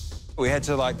 We had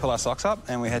to, pull our socks up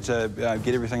and we had to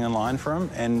get everything in line for him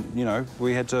and,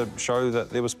 we had to show that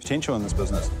there was potential in this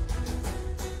business.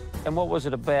 And what was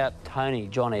it about Tony,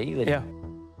 Johnny,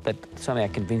 that somehow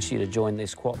convinced you to join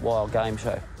this quite wild game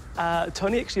show?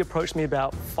 Tony actually approached me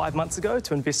about 5 months ago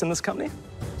to invest in this company.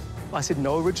 I said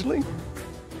no originally.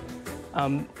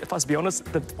 If I was to be honest,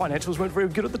 the financials weren't very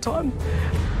good at the time.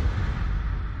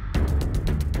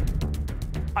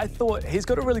 I thought he's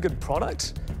got a really good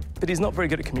product, but he's not very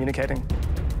good at communicating.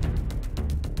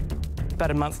 About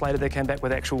a month later, they came back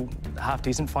with actual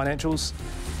half-decent financials.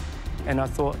 And I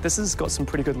thought, this has got some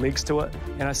pretty good legs to it.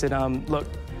 And I said, look,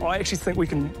 I actually think we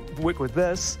can work with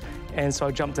this. And so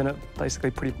I jumped in it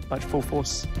basically pretty much full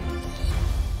force.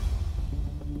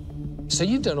 So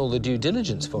you've done all the due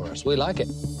diligence for us. We like it.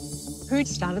 Who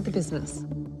started the business?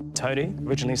 Tony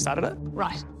originally started it.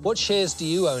 Right. What shares do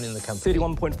you own in the company?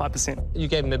 31.5%. You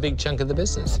gave him a big chunk of the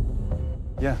business.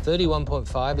 Yeah.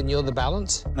 31.5, and you're the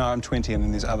balance? No, I'm 20, and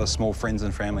then there's other small friends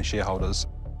and family shareholders.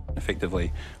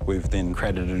 Effectively, we've then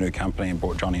created a new company and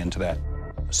brought Johnny into that.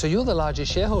 So you're the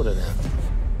largest shareholder now?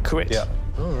 Correct. Yeah.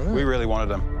 All right. We really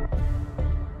wanted him.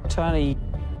 Tony,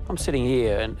 I'm sitting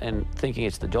here and thinking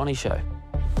it's the Johnny show.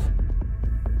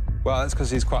 Well, that's because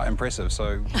he's quite impressive,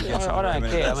 so... I don't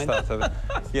care. I mean,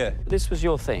 yeah. This was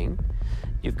your thing.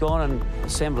 You've gone and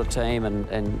assembled a team,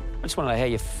 and I just want to know how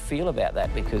you feel about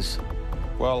that, because...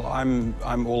 Well,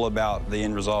 I'm all about the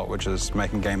end result, which is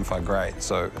making Gamify great.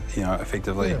 So, you know,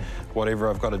 effectively, whatever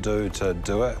I've got to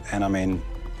do it. And I mean,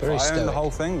 Very if I owned the stoic.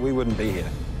 whole thing, we wouldn't be here.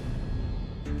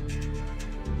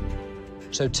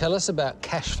 So tell us about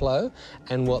cash flow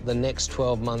and what the next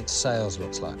 12 months sales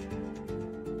looks like.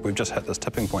 We've just hit this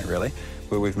tipping point, really,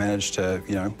 where we've managed to,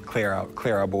 you know, clear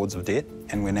our boards of debt,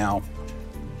 and we're now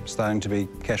starting to be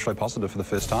cash flow positive for the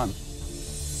first time.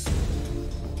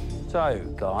 So,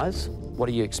 guys, what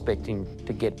are you expecting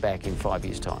to get back in 5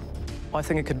 years' time? I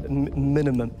think it could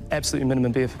minimum, absolutely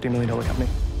minimum, be a $50 million company.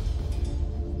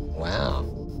 Wow.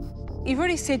 You've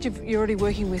already said you're already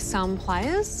working with some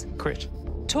players. Correct.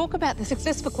 Talk about the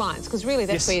success for clients, because really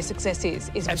that's where your success is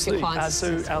with your Absolutely. clients.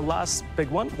 So our last big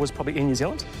one was probably in New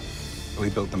Zealand. We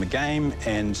built them a game,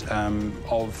 and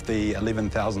of the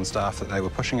 11,000 staff that they were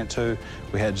pushing it to,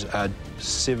 we had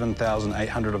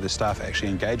 7,800 of their staff actually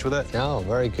engage with it. Oh,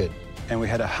 very good. And we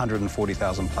had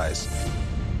 140,000 plays.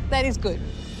 That is good.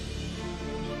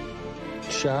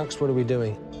 Sharks, what are we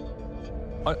doing?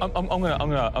 I'm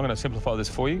gonna simplify this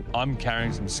for you. I'm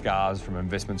carrying some scars from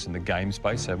investments in the game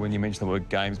space. So when you mention the word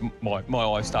games, my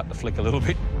eyes start to flick a little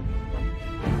bit.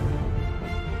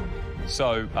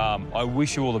 So I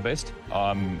wish you all the best.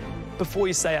 Before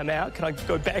you say I'm out, can I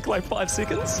go back like 5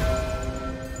 seconds?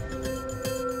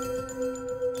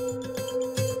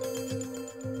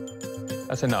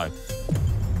 That's a no.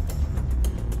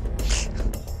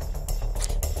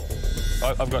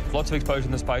 I've got lots of exposure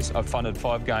in the space. I've funded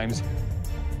 5 games.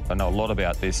 I know a lot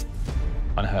about this.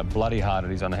 I know how bloody hard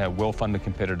it is. I know how well-funded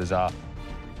competitors are.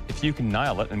 If you can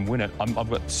nail it and win it, I've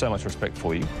got so much respect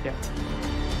for you. Yeah.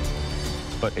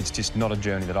 But it's just not a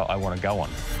journey that I want to go on.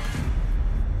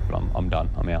 But I'm done.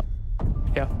 I'm out.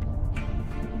 Yeah.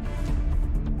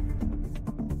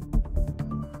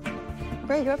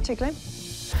 Where are you up to, Glenn?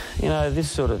 You know,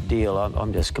 this sort of deal,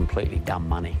 I'm just completely dumb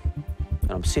money.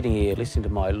 And I'm sitting here listening to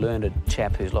my learned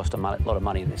chap who's lost a lot of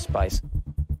money in this space.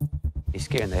 He's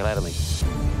scaring the hell out of me.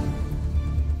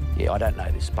 Yeah, I don't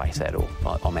know this space at all.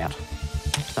 I'm out.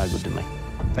 It's no good to me.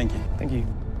 Thank you. Thank you.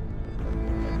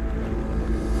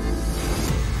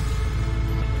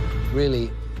 Really,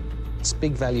 it's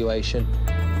big valuation.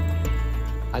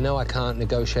 I know I can't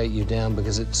negotiate you down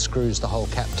because it screws the whole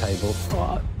cap table.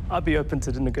 Oh, I'd be open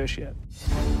to negotiate.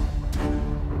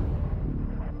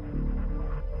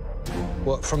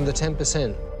 What, from the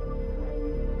 10%?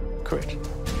 Correct.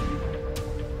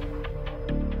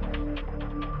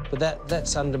 But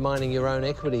that's undermining your own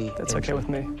equity. That's okay with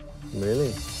me.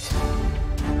 Really?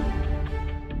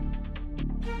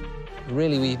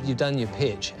 Really, you've done your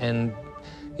pitch, and,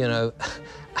 you know,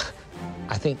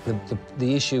 I think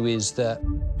the issue is that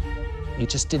you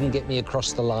just didn't get me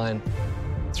across the line.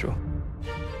 Sure.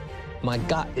 My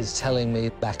gut is telling me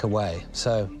back away.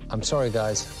 So, I'm sorry,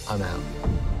 guys, I'm out.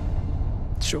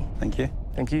 Sure. Thank you.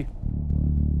 Thank you.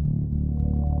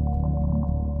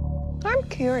 I'm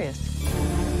curious.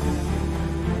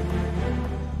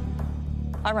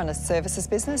 I run a services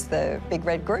business, the Big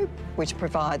Red Group, which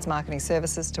provides marketing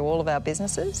services to all of our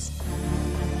businesses.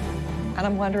 And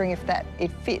I'm wondering if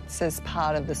it fits as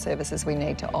part of the services we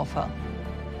need to offer.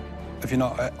 If you're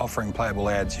not offering playable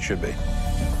ads, you should be.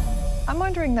 I'm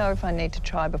wondering, though, if I need to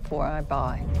try before I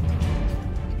buy.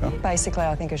 Sure. Basically,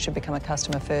 I think I should become a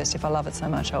customer first. If I love it so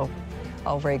much, I'll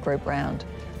regroup round.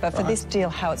 But for this deal,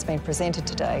 how it's been presented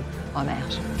today, I'm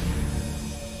out.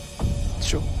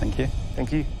 Sure. Thank you.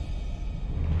 Thank you.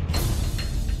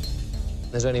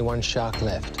 There's only one shark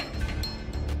left.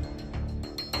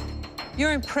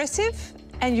 You're impressive,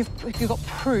 and you've got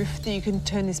proof that you can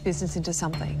turn this business into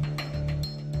something.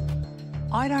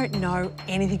 I don't know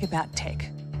anything about tech,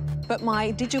 but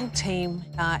my digital team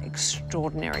are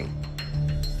extraordinary.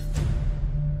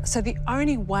 So the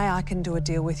only way I can do a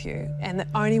deal with you, and the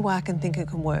only way I can think it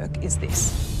can work, is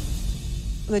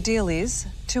this. The deal is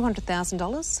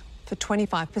 $200,000 for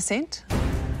 25%.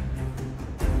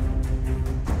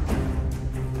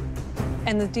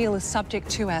 And the deal is subject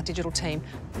to our digital team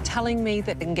telling me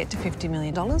that it can get to $50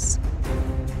 million.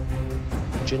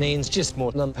 Janine's just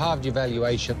more than halved your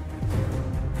valuation.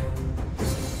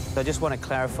 I just want to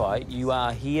clarify, you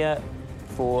are here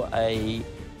for a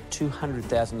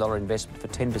 $200,000 investment for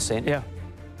 10%. Yeah.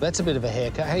 That's a bit of a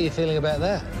haircut. How are you feeling about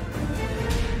that?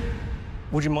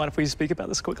 Would you mind if we speak about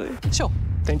this quickly? Sure.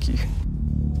 Thank you.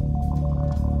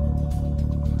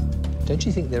 Don't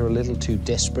you think they're a little too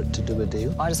desperate to do a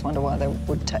deal? I just wonder why they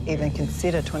would even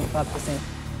consider 25%.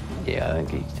 Yeah, I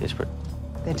think he's desperate.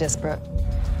 They're desperate.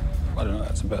 I don't know,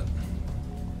 it's a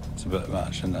bit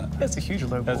much, isn't it? That's a huge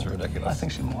low ball. That's ridiculous. I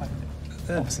think she might.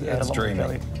 Obviously, It's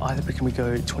dreamy. Either can we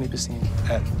go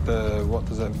 20%? At the, what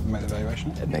does that make the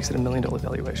valuation? It makes it $1 million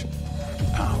valuation.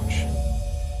 Ouch.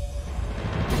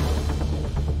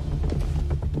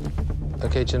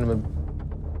 OK, gentlemen,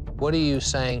 what are you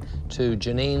saying to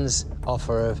Janine's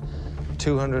offer of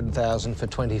 $200,000 for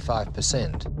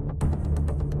 25%?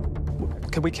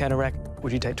 Could we counteract?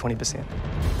 Would you take 20%?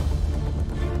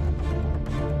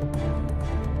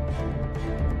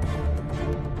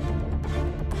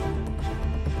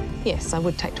 Yes, I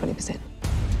would take 20%.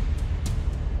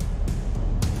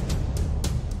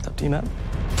 It's up to you, Matt.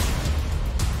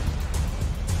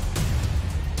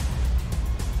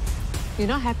 You're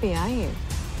not happy, are you?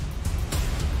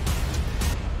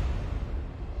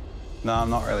 No, I'm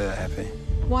not really that happy.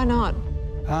 Why not?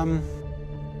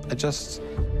 It just...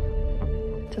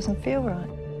 Doesn't feel right.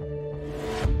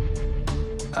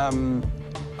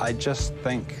 I just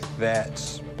think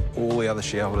that all the other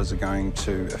shareholders are going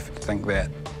to think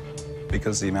that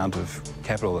because the amount of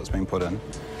capital that's been put in,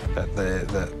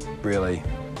 that really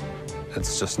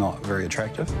it's just not very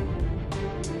attractive.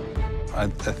 I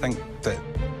think that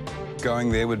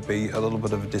going there would be a little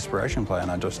bit of a desperation play, and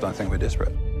I just don't think we're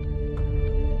desperate.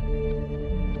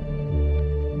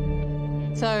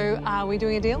 So, are we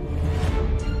doing a deal?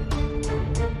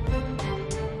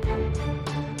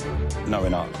 No, we're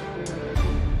not.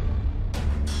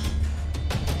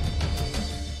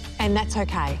 And that's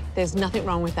OK. There's nothing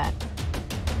wrong with that.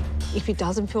 If it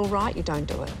doesn't feel right, you don't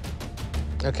do it.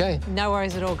 OK. No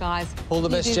worries at all, guys. All the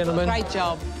best, gentlemen. Great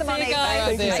job. Come on, See you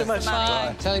guys. Thank you so much.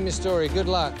 Bye. Tell him your story. Good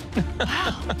luck.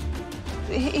 Wow.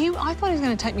 I thought he was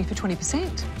going to take me for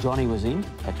 20%. Johnny was in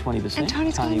at 20%. And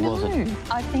Tony wasn't.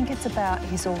 I think it's about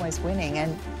he's always winning,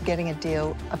 and getting a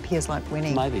deal appears like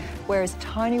winning. Maybe. Whereas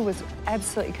Tony was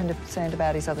absolutely concerned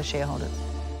about his other shareholders.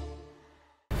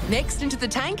 Next into the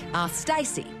tank are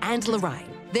Stacey and Lorraine.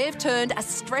 They've turned a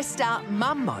stressed-out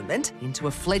mum moment into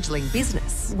a fledgling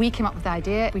business. We came up with the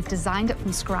idea. We've designed it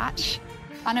from scratch.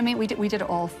 And I mean, we did it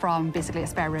all from basically a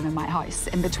spare room in my house,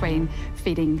 in between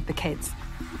feeding the kids.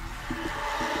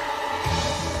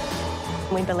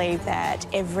 We believe that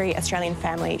every Australian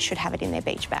family should have it in their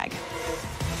beach bag.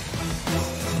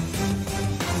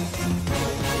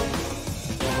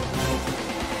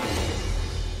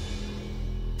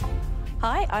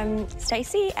 Hi, I'm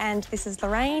Stacey and this is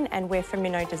Lorraine and we're from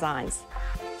Minnow Designs.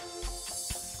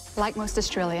 Like most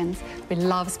Australians, we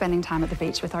love spending time at the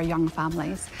beach with our young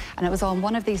families. And it was on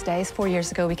one of these days, 4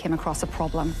 years ago, we came across a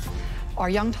problem. Our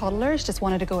young toddlers just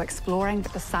wanted to go exploring,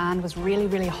 but the sand was really,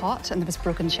 really hot and there was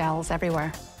broken shells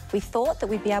everywhere. We thought that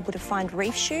we'd be able to find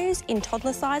reef shoes in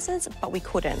toddler sizes, but we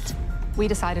couldn't. We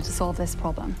decided to solve this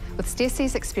problem. With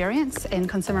Stacey's experience in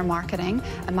consumer marketing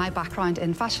and my background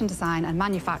in fashion design and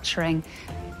manufacturing,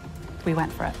 we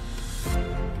went for it.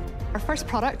 Our first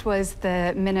product was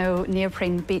the Minnow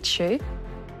neoprene beach shoe.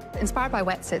 Inspired by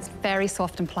wetsuits, very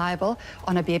soft and pliable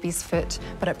on a baby's foot,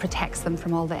 but it protects them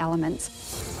from all the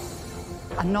elements.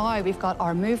 And now we've got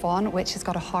our Move On, which has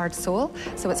got a hard sole,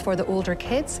 so it's for the older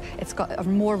kids. It's got a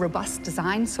more robust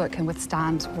design, so it can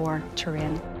withstand more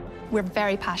terrain. We're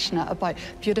very passionate about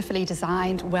beautifully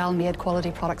designed, well-made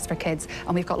quality products for kids,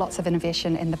 and we've got lots of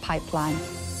innovation in the pipeline.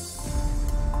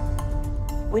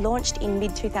 We launched in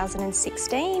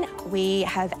mid-2016. We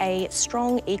have a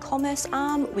strong e-commerce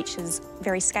arm, which is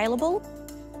very scalable.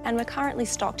 And we're currently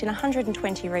stocked in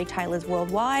 120 retailers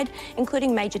worldwide,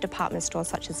 including major department stores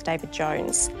such as David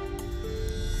Jones.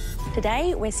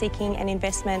 Today, we're seeking an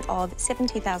investment of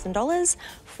 $70,000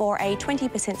 for a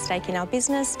 20% stake in our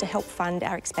business to help fund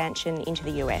our expansion into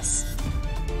the US.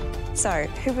 So,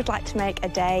 who would like to make a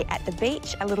day at the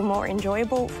beach a little more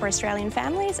enjoyable for Australian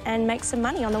families and make some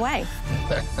money on the way?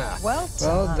 Well done.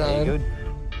 Well done. Very good.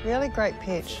 Really great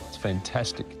pitch. It's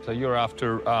fantastic. So you're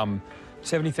after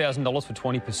 $70,000 for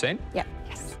 20%? Yep.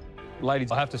 Yes.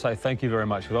 Ladies, I have to say thank you very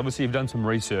much, because obviously you've done some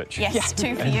research. Yes,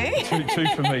 2 for you. two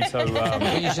for me, so...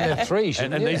 you should have 3,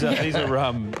 shouldn't and you? these are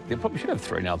you probably should have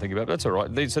 3 now, thinking about it, but that's all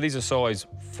right. So these are size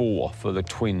 4 for the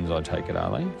twins, I take it,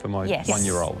 are they? For my Yes.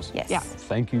 1-year-olds? Yes. Yeah.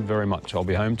 Thank you very much. I'll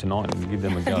be home tonight and give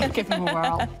them a go. Give them a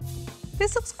whirl.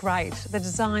 This looks great. The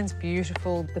design's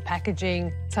beautiful, the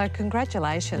packaging, so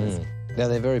congratulations. Yeah,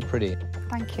 they're very pretty.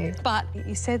 Thank you. But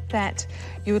you said that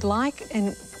you would like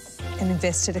an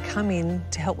investor to come in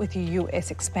to help with your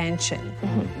US expansion.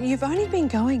 You've only been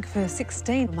going for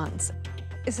 16 months.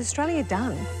 Is Australia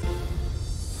done?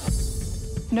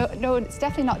 No, it's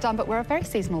definitely not done, but we're a very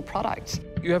seasonal product.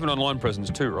 You have an online presence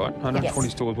too, right? 120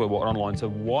 Yes. stores were online, so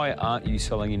why aren't you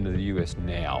selling into the US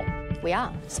now? We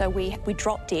are. So we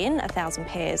dropped in 1,000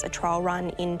 pairs, a trial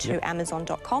run into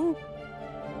Amazon.com.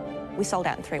 We sold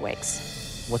out in 3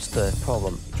 weeks. What's the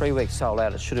problem? 3 weeks sold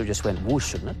out, it should have just went whoosh,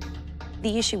 shouldn't it?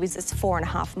 The issue is it's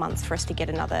 4.5 months for us to get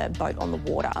another boat on the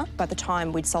water. By the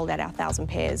time we'd sold out our 1,000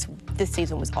 pairs, the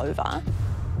season was over.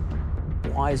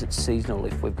 Why is it seasonal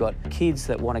if we've got kids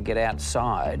that want to get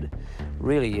outside?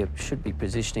 Really, you should be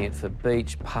positioning it for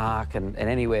beach, park, and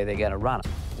anywhere they're going to run.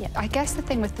 Yeah. I guess the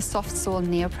thing with the soft sole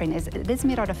neoprene is it is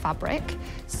made out of fabric,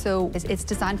 so it's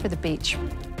designed for the beach.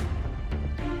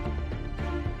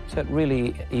 So it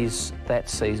really is that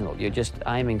seasonal. You're just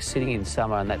aiming, sitting in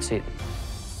summer, and that's it.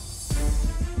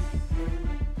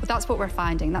 But that's what we're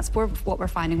finding. That's what we're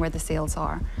finding where the sales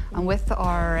are. And with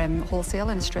our wholesale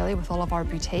in Australia, with all of our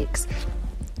boutiques,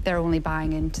 they're only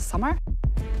buying into summer.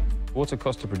 What's it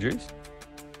cost to produce?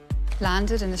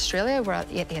 Landed in Australia, we're at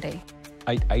 $880.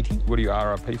 $880. What are your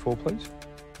RRP for, please?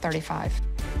 $35.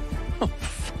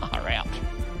 Far out.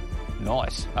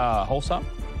 Nice. Wholesale?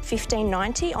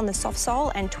 $15.90 on the soft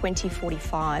sole and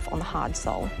 $20.45 on the hard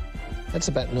sole. That's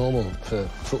about normal for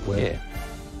footwear. Yeah.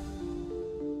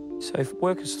 So if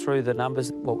work us through the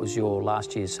numbers, what was your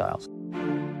last year's sales?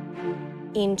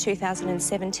 In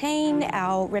 2017,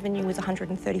 our revenue was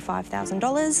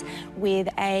 $135,000 with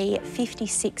a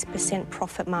 56%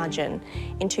 profit margin.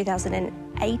 In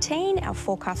 2018, our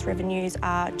forecast revenues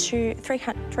are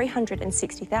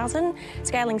 $360,000,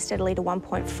 scaling steadily to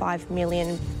 $1.5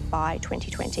 million by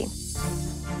 2020.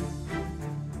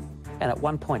 And at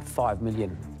 1.5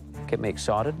 million, get me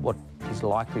excited. What is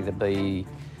likely to be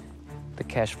the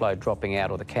cash flow dropping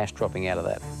out or the cash dropping out of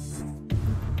that?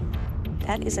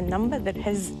 That is a number that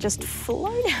has just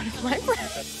flowed out of my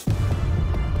brain.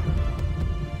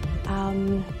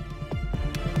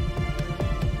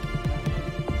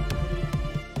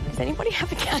 Does anybody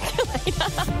have a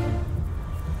calculator?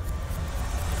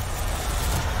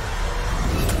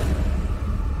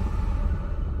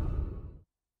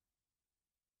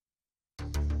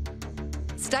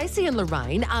 Stacey and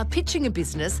Lorraine are pitching a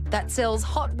business that sells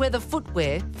hot weather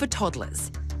footwear for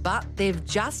toddlers, but they've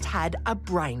just had a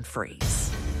brain freeze.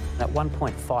 At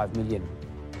 1.5 million,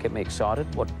 get me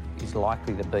excited. What is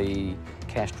likely to be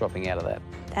cash dropping out of that?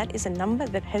 That is a number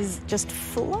that has just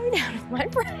flowed out of my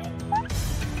brain.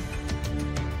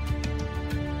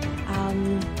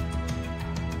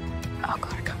 Oh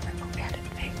God, I can't remember what we had it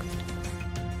fixed.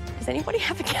 Does anybody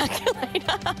have a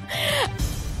calculator?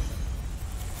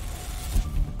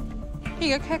 Here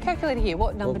you go, calculator here.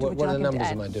 What number would you What like are the him to numbers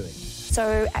add? am I doing?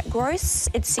 So at gross,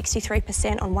 it's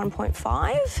 63% on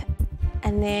 1.5,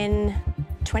 and then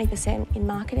 20% in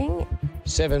marketing.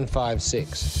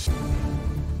 756.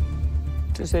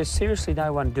 Is there seriously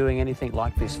no one doing anything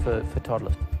like this for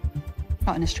toddlers?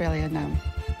 Not in Australia, no.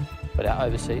 But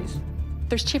overseas?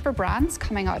 There's cheaper brands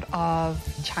coming out of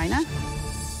China.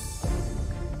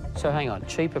 So hang on,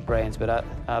 cheaper brands, but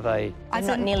are they... They're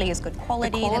not nearly as good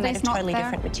quality. They're made quality's of not totally there.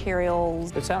 different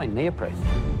materials. It's only neoprene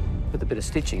with a bit of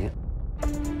stitching in it.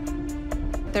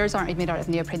 Theirs aren't even made out of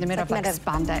neoprene, they're made It's out of like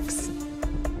like made spandex.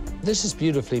 This is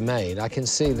beautifully made. I can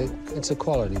see that it's a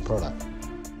quality product.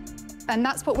 And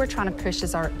that's what we're trying to push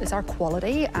is our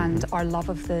quality and our love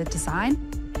of the design.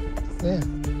 Yeah.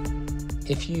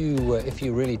 If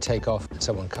you really take off,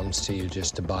 someone comes to you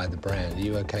just to buy the brand, are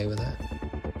you okay with that?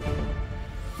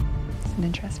 It's an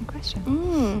interesting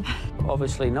question.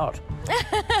 Obviously not.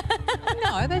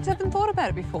 No, they haven't thought about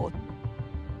it before.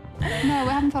 No, we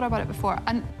haven't thought about it before.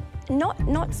 And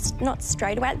Not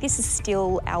straight away. This is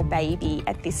still our baby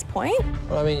at this point.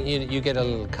 Well, I mean, you get a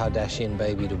little Kardashian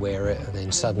baby to wear it, and then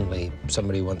suddenly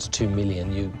somebody wants 2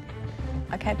 million.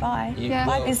 Okay, bye. Yeah.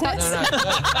 Bye, business. No.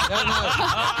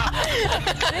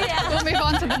 we'll move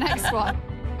on to the next one.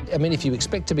 I mean, if you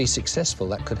expect to be successful,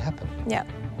 that could happen. Yeah,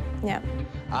 yeah.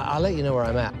 I'll let you know where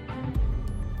I'm at.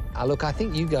 Look, I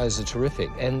think you guys are terrific,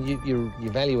 and your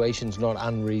valuation's not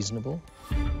unreasonable.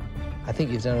 I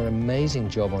think you've done an amazing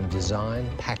job on design,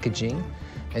 packaging,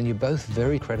 and you're both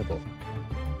very credible.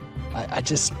 I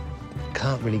just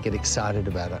can't really get excited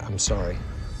about it. I'm sorry.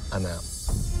 I'm out.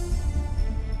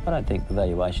 I don't think the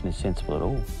valuation is sensible at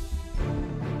all.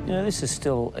 You know, this is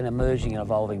still an emerging and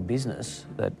evolving business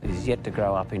that is yet to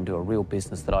grow up into a real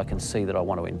business that I can see that I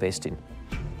want to invest in.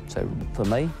 So, for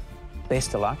me,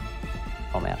 best of luck.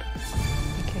 I'm out.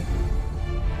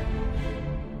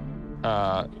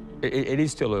 It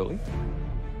is still early.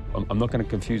 I'm not going to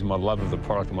confuse my love of the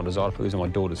product and my desire to put these on my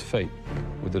daughter's feet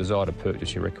with the desire to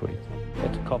purchase your equity.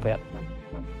 That's a cop-out.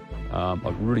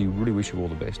 I really, really wish you all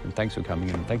the best, and thanks for coming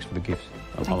in, and thanks for the gifts.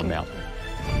 I'm out.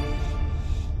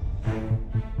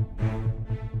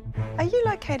 Are you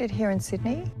located here in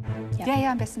Sydney?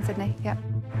 Yeah, I'm based in Sydney, yeah.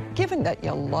 Given that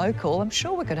you're local, I'm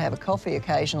sure we could have a coffee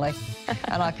occasionally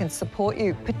and I can support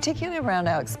you, particularly around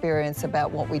our experience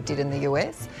about what we did in the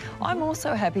US. I'm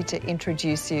also happy to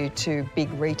introduce you to big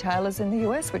retailers in the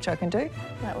US, which I can do.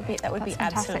 That would be That's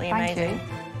absolutely fantastic. amazing.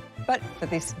 But for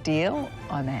this deal,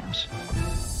 I'm out.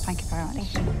 Thank you very much.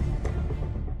 Thank you.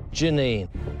 Janine.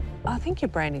 I think your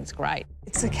branding's great.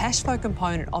 It's the cash flow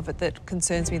component of it that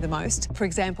concerns me the most. For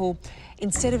example,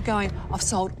 instead of going, I've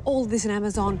sold all this in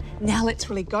Amazon, now let's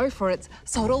really go for it.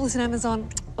 Sold all this in Amazon,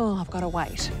 oh, I've got to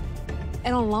wait.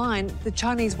 And online, the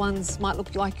Chinese ones might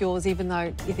look like yours even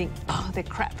though you think, oh, they're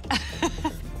crap.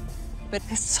 But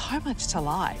there's so much to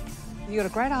like. You've got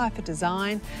a great eye for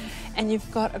design and you've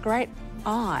got a great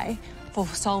eye for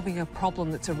solving a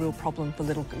problem that's a real problem for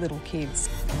little kids.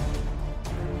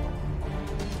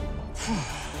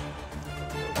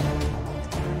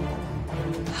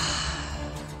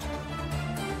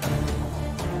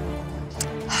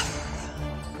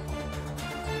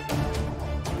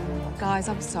 Guys,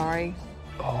 I'm sorry.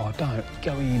 Oh, don't.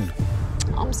 Go in.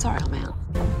 I'm sorry, I'm out.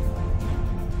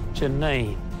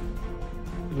 Janine,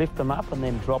 lift them up and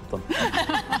then drop them.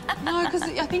 No, because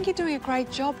I think you're doing a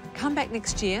great job. Come back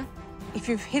next year. If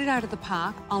you've hit it out of the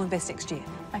park, I'll invest next year.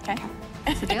 Okay.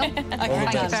 That's the deal. Okay,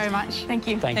 Thank you very much. Thank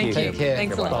you. Thank you. Take care.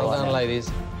 Thanks a lot. Well done,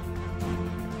 ladies.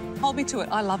 Hold me to it.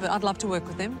 I love it. I'd love to work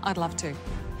with them. I'd love to.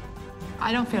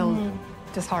 I don't feel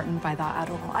disheartened by that at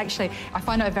all. Actually, I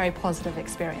find it a very positive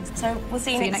experience. So we'll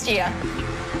see you next year.